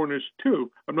cut corners too.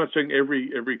 I'm not saying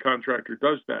every contractor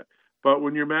does that, But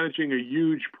when you're managing a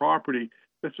huge property,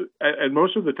 and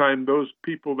most of the time, those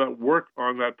people that work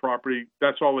on that property,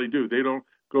 that's all they do. They don't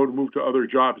go to move to other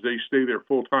jobs. They stay there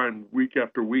full time, week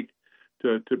after week,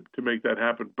 to make that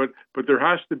happen. But there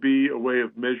has to be a way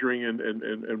of measuring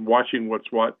and watching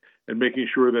what's what, and making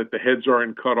sure that the heads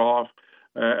aren't cut off,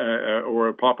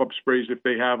 or pop-up sprays, if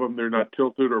they have them, they're not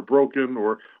tilted or broken,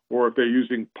 or if they're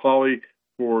using poly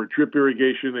for drip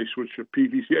irrigation, they switch to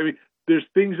PVC. I mean, there's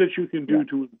things that you can do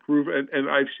to improve, and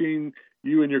I've seen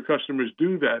you and your customers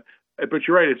do that. But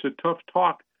you're right, it's a tough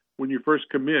talk when you first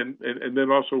come in, and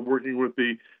then also working with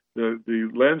the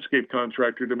landscape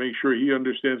contractor to make sure he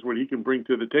understands what he can bring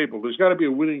to the table. There's got to be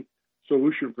a winning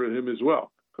solution for him as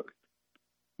well.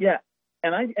 Yeah,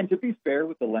 and to be fair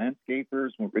with the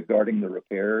landscapers regarding the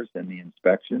repairs and the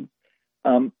inspections,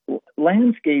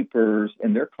 landscapers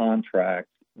and their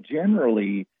contracts,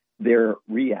 generally they're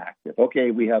reactive.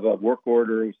 Okay, we have a work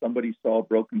order, somebody saw a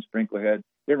broken sprinkler head,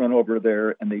 they run over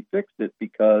there and they fixed it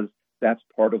because that's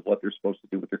part of what they're supposed to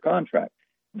do with their contract.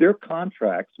 Their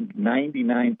contracts,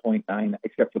 99.9,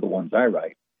 except for the ones I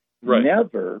write,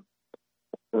 never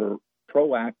for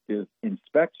proactive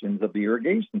inspections of the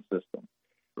irrigation system.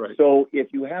 Right. So if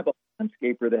you have a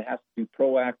landscaper that has to do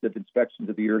proactive inspections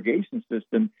of the irrigation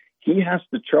system, he has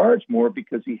to charge more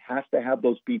because he has to have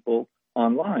those people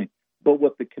online. But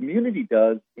what the community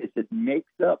does is it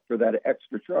makes up for that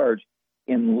extra charge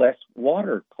in less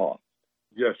water costs.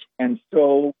 Yes. And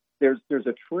so there's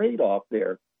a trade-off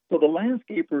there. So the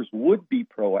landscapers would be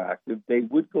proactive. They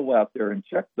would go out there and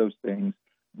check those things.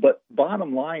 But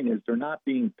bottom line is they're not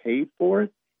being paid for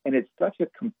it. And it's such a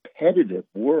competitive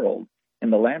world in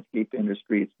the landscape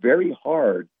industry. It's very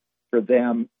hard for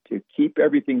them to keep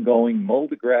everything going, mow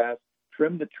the grass,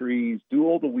 trim the trees, do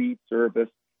all the weed service,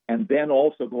 and then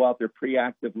also go out there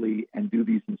preactively and do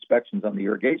these inspections on the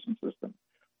irrigation system.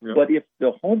 Yeah. But if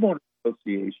the homeowner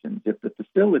associations, if the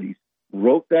facilities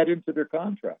wrote that into their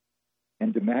contract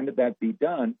and demanded that be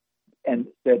done and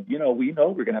said, we know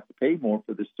we're going to have to pay more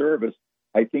for the service,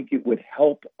 I think it would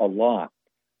help a lot.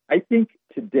 I think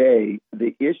today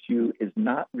the issue is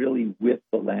not really with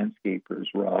the landscapers,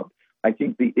 Rob. I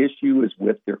think the issue is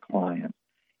with their clients.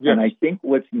 Yes. And I think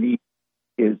what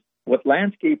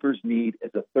landscapers need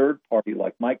is a third party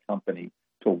like my company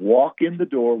to walk in the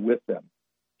door with them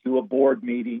to a board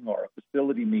meeting or a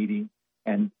facility meeting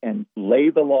and lay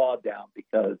the law down,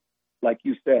 because, like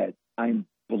you said, I'm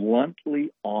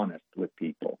bluntly honest with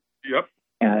people. Yep.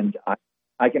 And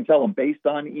I can tell them, based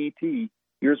on ET,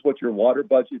 here's what your water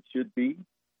budget should be,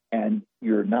 and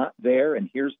you're not there, and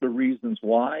here's the reasons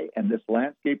why. And this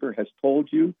landscaper has told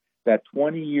you that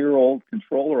 20-year-old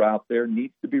controller out there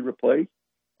needs to be replaced,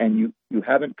 and you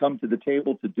haven't come to the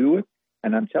table to do it.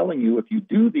 And I'm telling you, if you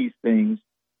do these things,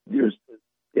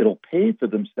 it'll pay for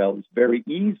themselves very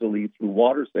easily through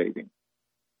water saving.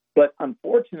 But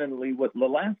unfortunately, what the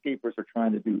landscapers are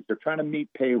trying to do is they're trying to meet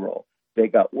payroll. They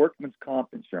got workman's comp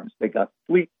insurance. They got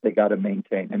fleets they got to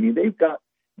maintain. I mean,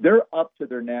 they're up to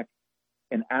their neck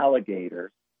in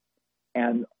alligators.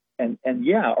 And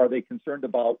yeah, are they concerned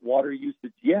about water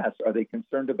usage? Yes. Are they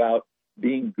concerned about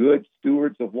being good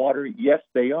stewards of water? Yes,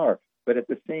 they are. But at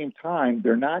the same time,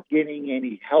 they're not getting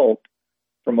any help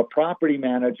from a property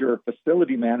manager,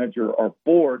 facility manager, or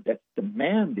board that's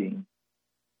demanding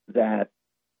that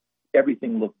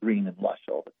everything look green and lush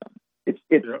all the time.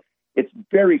 It's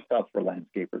very tough for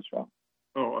landscapers, Rob.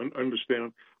 Oh, I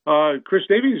understand. Chris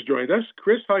Davies joined us.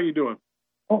 Chris, how you doing?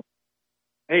 Oh,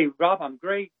 hey, Rob, I'm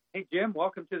great. Hey, Jim,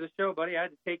 welcome to the show, buddy. I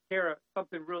had to take care of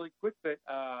something really quick, but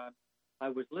I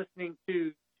was listening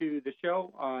to the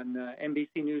show on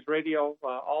NBC News Radio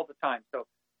all the time. So,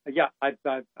 yeah, I've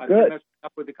been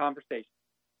up with the conversation.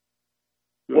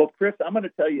 Good. Well, Chris, I'm going to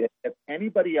tell you, if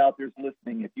anybody out there's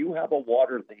listening, if you have a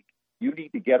water leak, you need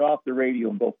to get off the radio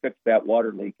and go fix that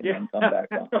water leak and then come back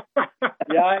on.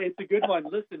 Yeah, it's a good one.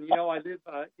 Listen, I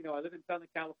live in Southern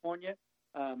California.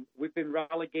 We've been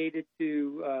relegated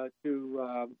to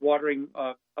watering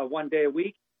one day a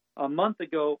week. A month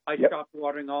ago, I stopped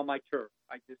watering all my turf.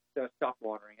 I just stopped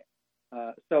watering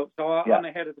it. So I'm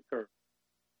ahead of the curve.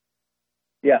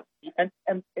 Yeah, and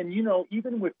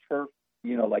even with turf,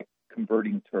 like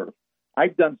converting turf,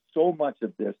 I've done so much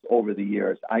of this over the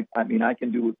years. I mean, I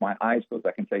can do it with my eyes closed.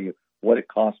 I can tell you what it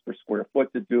costs per square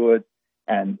foot to do it,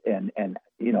 and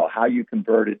how you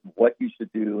convert it, what you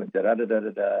should do, and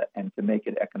and to make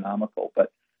it economical.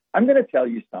 But I'm going to tell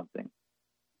you something.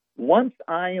 Once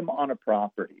I am on a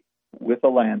property with a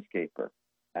landscaper,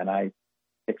 and I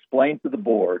explain to the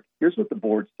board, here's what the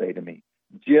board say to me: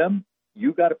 Jim,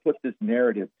 you got to put this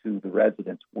narrative to the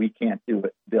residents. We can't do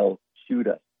it. They'll shoot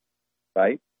us,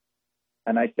 right?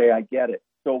 And I say, I get it.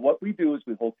 so what we do is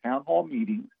we hold town hall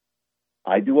meetings.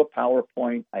 I do a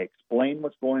PowerPoint. I explain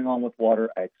what's going on with water.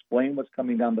 I explain what's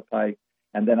coming down the pipe.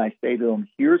 And then I say to them,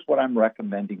 here's what I'm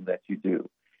recommending that you do.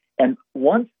 And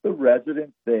once the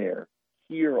residents there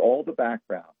hear all the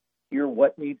background, hear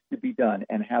what needs to be done,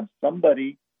 and have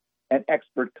somebody, an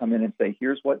expert, come in and say,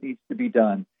 here's what needs to be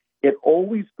done, it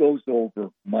always goes over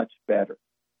much better.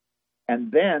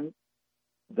 And then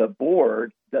the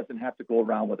board doesn't have to go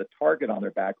around with a target on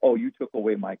their back. Oh, you took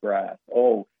away my grass.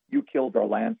 Oh, you killed our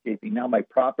landscaping. Now my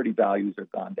property values are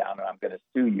gone down and I'm going to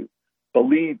sue you.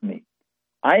 Believe me,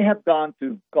 I have gone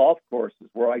to golf courses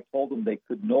where I told them they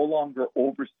could no longer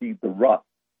oversee the rough.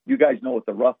 You guys know what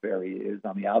the rough area is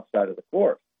on the outside of the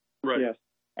course. Right. Yes.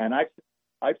 And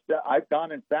I've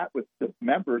gone and sat with the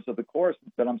members of the course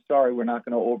and said, I'm sorry, we're not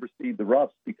going to oversee the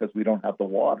roughs because we don't have the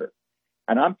water.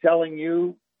 And I'm telling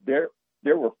you, there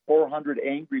were 400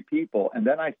 angry people. And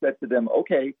then I said to them,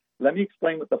 okay, let me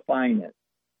explain what the fine is.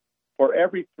 For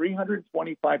every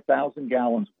 325,000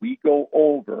 gallons we go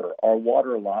over our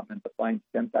water allotment, the fine's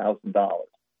 $10,000.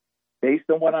 Based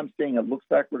on what I'm seeing, it looks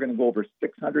like we're going to go over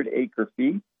 600 acre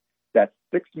feet. That's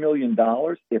 $6 million.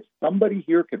 If somebody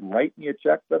here could write me a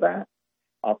check for that,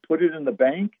 I'll put it in the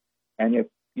bank. And if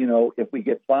we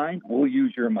get fined, we'll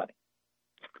use your money.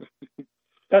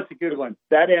 That's a good one.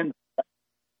 That ends.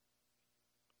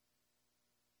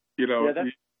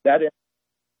 That ends.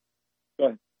 Go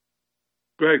ahead.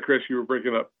 Go ahead, Chris. You were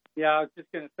breaking up. Yeah, I was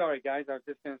just going to. Sorry, guys. I was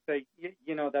just going to say,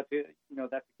 that's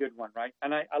a good one, right?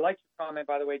 And I like your comment,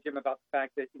 by the way, Jim, about the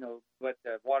fact that what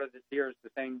water that's here is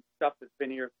the same stuff that's been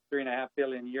here 3.5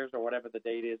 billion years or whatever the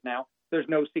date is now. There's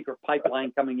no secret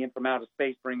pipeline coming in from outer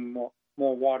space bringing more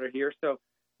water here. So,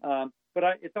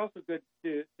 it's also good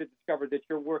to discover that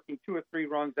you're working 2 or 3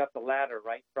 rungs up the ladder,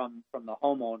 right, from the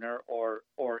homeowner or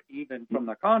even from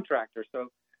the contractor. So.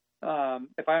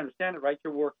 If I understand it right,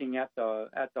 you're working at the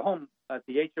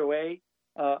HOA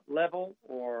level,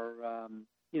 or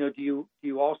do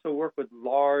you also work with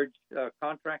large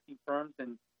contracting firms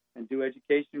and do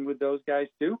education with those guys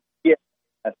too? Yes.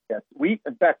 We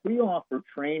offer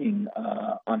training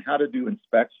on how to do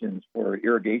inspections for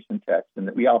irrigation techs, and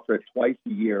that we offer it twice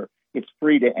a year. It's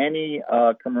free to any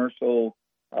commercial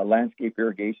landscape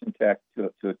irrigation tech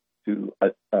to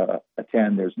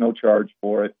attend. There's no charge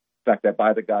for it. In fact, I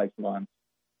buy the guys lunch,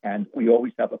 and we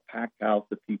always have a packed house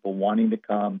of people wanting to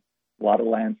come. A lot of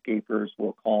landscapers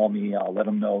will call me. I'll let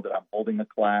them know that I'm holding a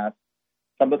class.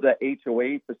 Some of the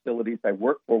HOA facilities I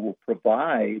work for will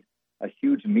provide a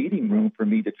huge meeting room for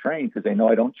me to train because they know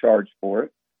I don't charge for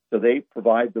it. So they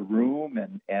provide the room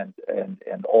and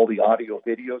all the audio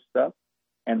video stuff,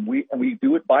 and we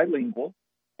do it bilingual.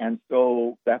 And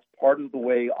so that's part of the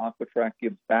way Aqua-Track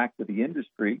gives back to the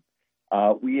industry.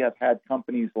 We have had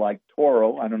companies like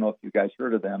Toro. I don't know if you guys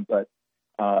heard of them, but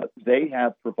they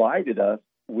have provided us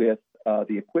with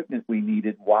the equipment we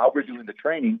needed while we're doing the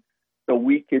training so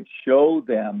we could show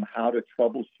them how to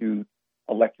troubleshoot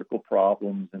electrical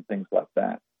problems and things like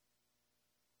that.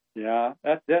 Yeah,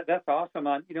 that's awesome.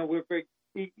 We're big,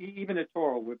 even at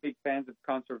Toro, we're big fans of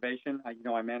conservation.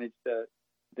 I manage the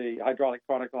hydraulic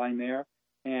product line there.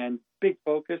 And big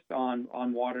focus on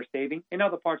water saving. In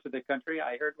other parts of the country,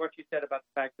 I heard what you said about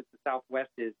the fact that the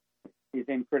Southwest is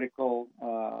in critical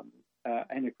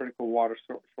water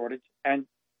shortage, and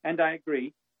I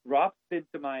agree. Rob's been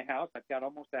to my house. I've got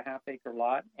almost a half-acre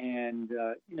lot, and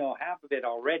half of it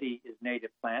already is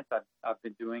native plants. I've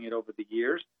been doing it over the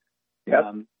years.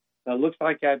 Yeah. It looks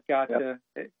like I've got.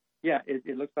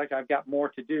 It looks like I've got more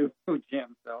to do,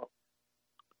 Jim. So.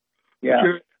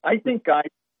 Yeah, I think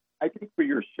for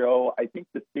your show, I think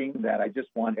the thing that I just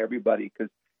want everybody,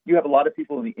 because you have a lot of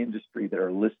people in the industry that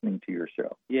are listening to your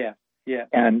show. Yeah.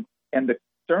 And the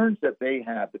concerns that they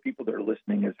have, the people that are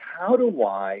listening, is how do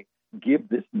I give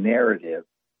this narrative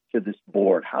to this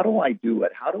board? How do I do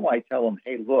it? How do I tell them,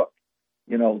 hey, look,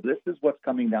 this is what's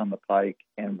coming down the pike,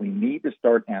 and we need to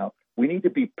start now. We need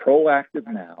to be proactive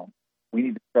now. We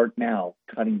need to start now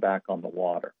cutting back on the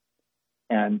water.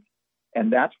 And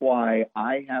that's why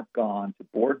I have gone to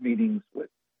board meetings with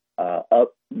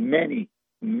many,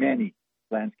 many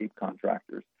landscape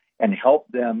contractors and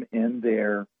helped them in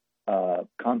their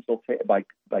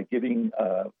by giving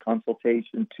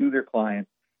consultation to their clients,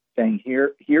 saying,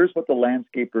 here's what the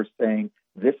landscaper is saying.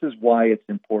 This is why it's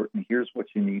important. Here's what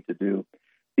you need to do.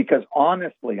 Because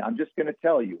honestly, I'm just going to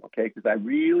tell you, okay, because I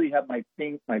really have my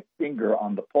finger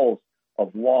on the pulse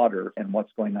of water and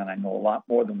what's going on. I know a lot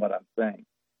more than what I'm saying.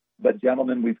 But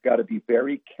gentlemen, we've got to be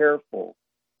very careful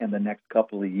in the next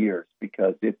couple of years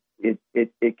because it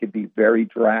could be very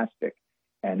drastic.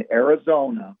 And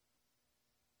Arizona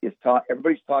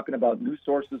everybody's talking about new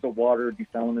sources of water,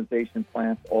 desalination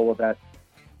plants, all of that.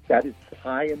 That is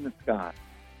pie in the sky.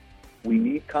 We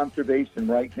need conservation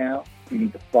right now. We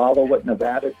need to follow what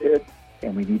Nevada did,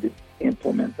 and we need to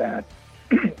implement that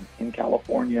in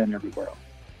California and everywhere else.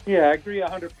 Yeah, I agree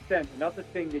 100%. Another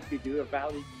thing that you do, a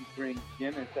value you bring,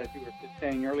 Jim, is as you were just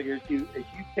saying earlier, is you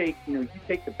take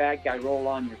the bad guy role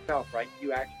on yourself, right?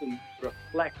 You actually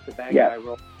reflect the bad guy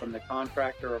role from the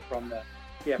contractor or from the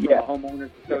homeowners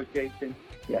association,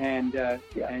 and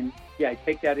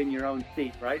take that in your own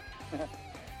seat, right?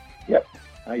 Yep.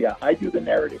 I do the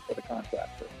narrative for the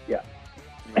contractor. Yeah.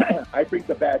 I bring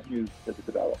the bad news to the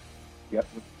developer. Yep.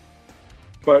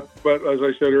 But as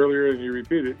I said earlier, and you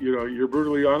repeat it, you're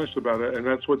brutally honest about it, and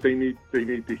that's what they need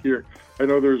to hear. I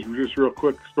know there's just a real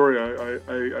quick story.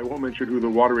 I won't mention who the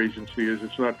water agency is.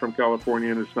 It's not from California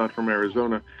and it's not from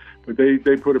Arizona, but they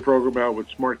put a program out with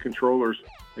smart controllers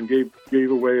and gave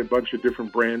away a bunch of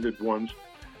different branded ones.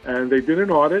 And they did an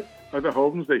audit of the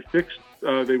homes. They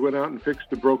went out and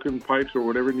fixed the broken pipes or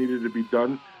whatever needed to be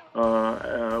done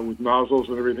with nozzles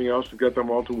and everything else to get them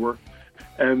all to work.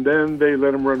 And then they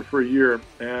let them run for a year,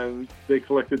 and they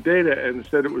collected data and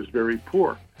said it was very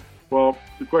poor. Well,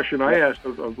 the question I asked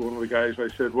of one of the guys, I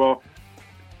said, well,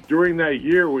 during that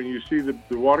year when you see the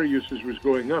water usage was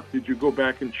going up, did you go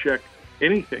back and check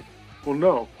anything? Well,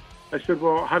 no. I said,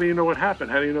 well, how do you know what happened?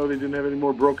 How do you know they didn't have any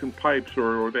more broken pipes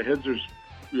or the heads are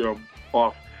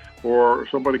off, or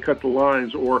somebody cut the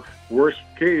lines, or worst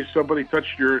case, somebody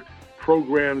touched your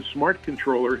programmed smart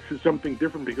controller to something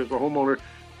different because the homeowner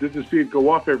didn't see it go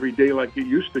off every day like it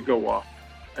used to go off,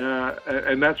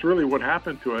 and that's really what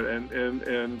happened to it.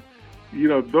 And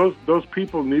those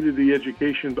people needed the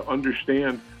education to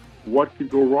understand what could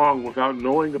go wrong without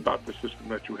knowing about the system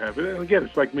that you have. And again,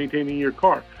 it's like maintaining your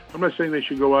car. I'm not saying they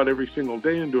should go out every single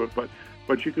day and do it,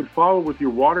 but you can follow with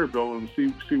your water bill and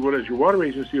see what, as your water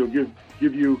agency will give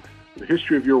you the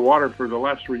history of your water for the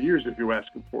last 3 years if you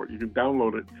ask them for it. You can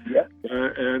download it. Yeah.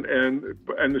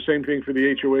 And the same thing for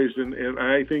the HOAs. And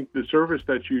I think the service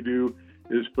that you do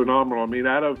is phenomenal. I mean,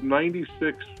 out of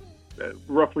 96,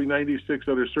 roughly 96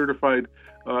 other certified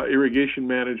irrigation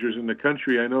managers in the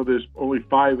country, I know there's only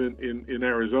 5 in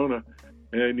Arizona,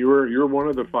 and you're one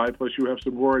of the 5. Plus, you have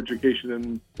some more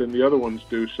education than the other ones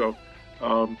do. So,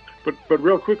 but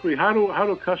real quickly, how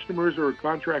do customers or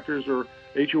contractors or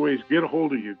HOAs get a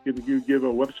hold of you? Can you give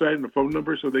a website and a phone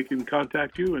number so they can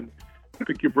contact you and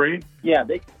pick your brain? Yeah,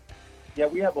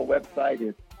 we have a website.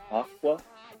 It's Aqua,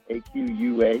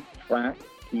 AQUA, track,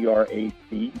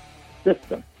 TRAC,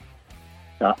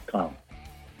 system.com.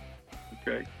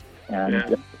 Okay.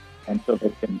 And so they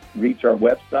can reach our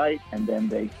website, and then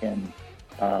they can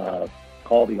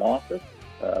call the office,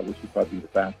 which would probably be the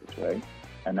fastest way,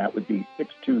 and that would be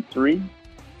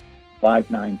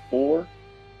 623-594-8689.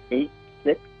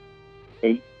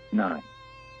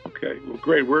 Okay, well,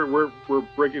 great. We're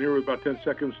breaking here with about 10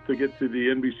 seconds to get to the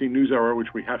NBC News Hour,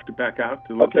 which we have to back out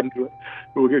to let them do it.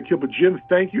 But we'll get killed. But Jim,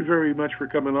 thank you very much for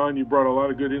coming on. You brought a lot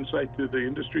of good insight to the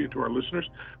industry and to our listeners.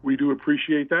 We do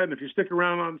appreciate that. And if you stick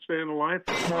around stay on the line.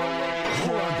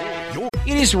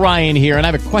 It is Ryan here, and I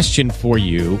have a question for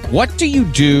you. What do you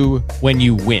do when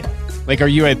you win? Like, are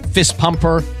you a fist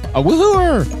pumper, a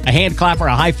woohooer, a hand clapper,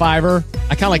 a high fiver?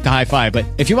 I kind of like the high five, but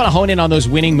if you want to hone in on those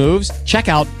winning moves, check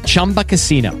out Chumba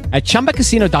Casino. At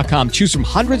ChumbaCasino.com, choose from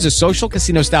hundreds of social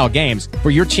casino-style games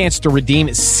for your chance to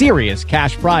redeem serious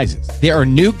cash prizes. There are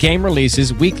new game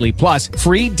releases weekly, plus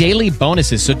free daily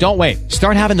bonuses. So don't wait.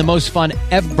 Start having the most fun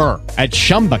ever at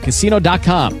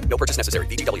ChumbaCasino.com. No purchase necessary.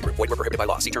 VGW Group. Void where prohibited by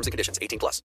law. See terms and conditions. 18+.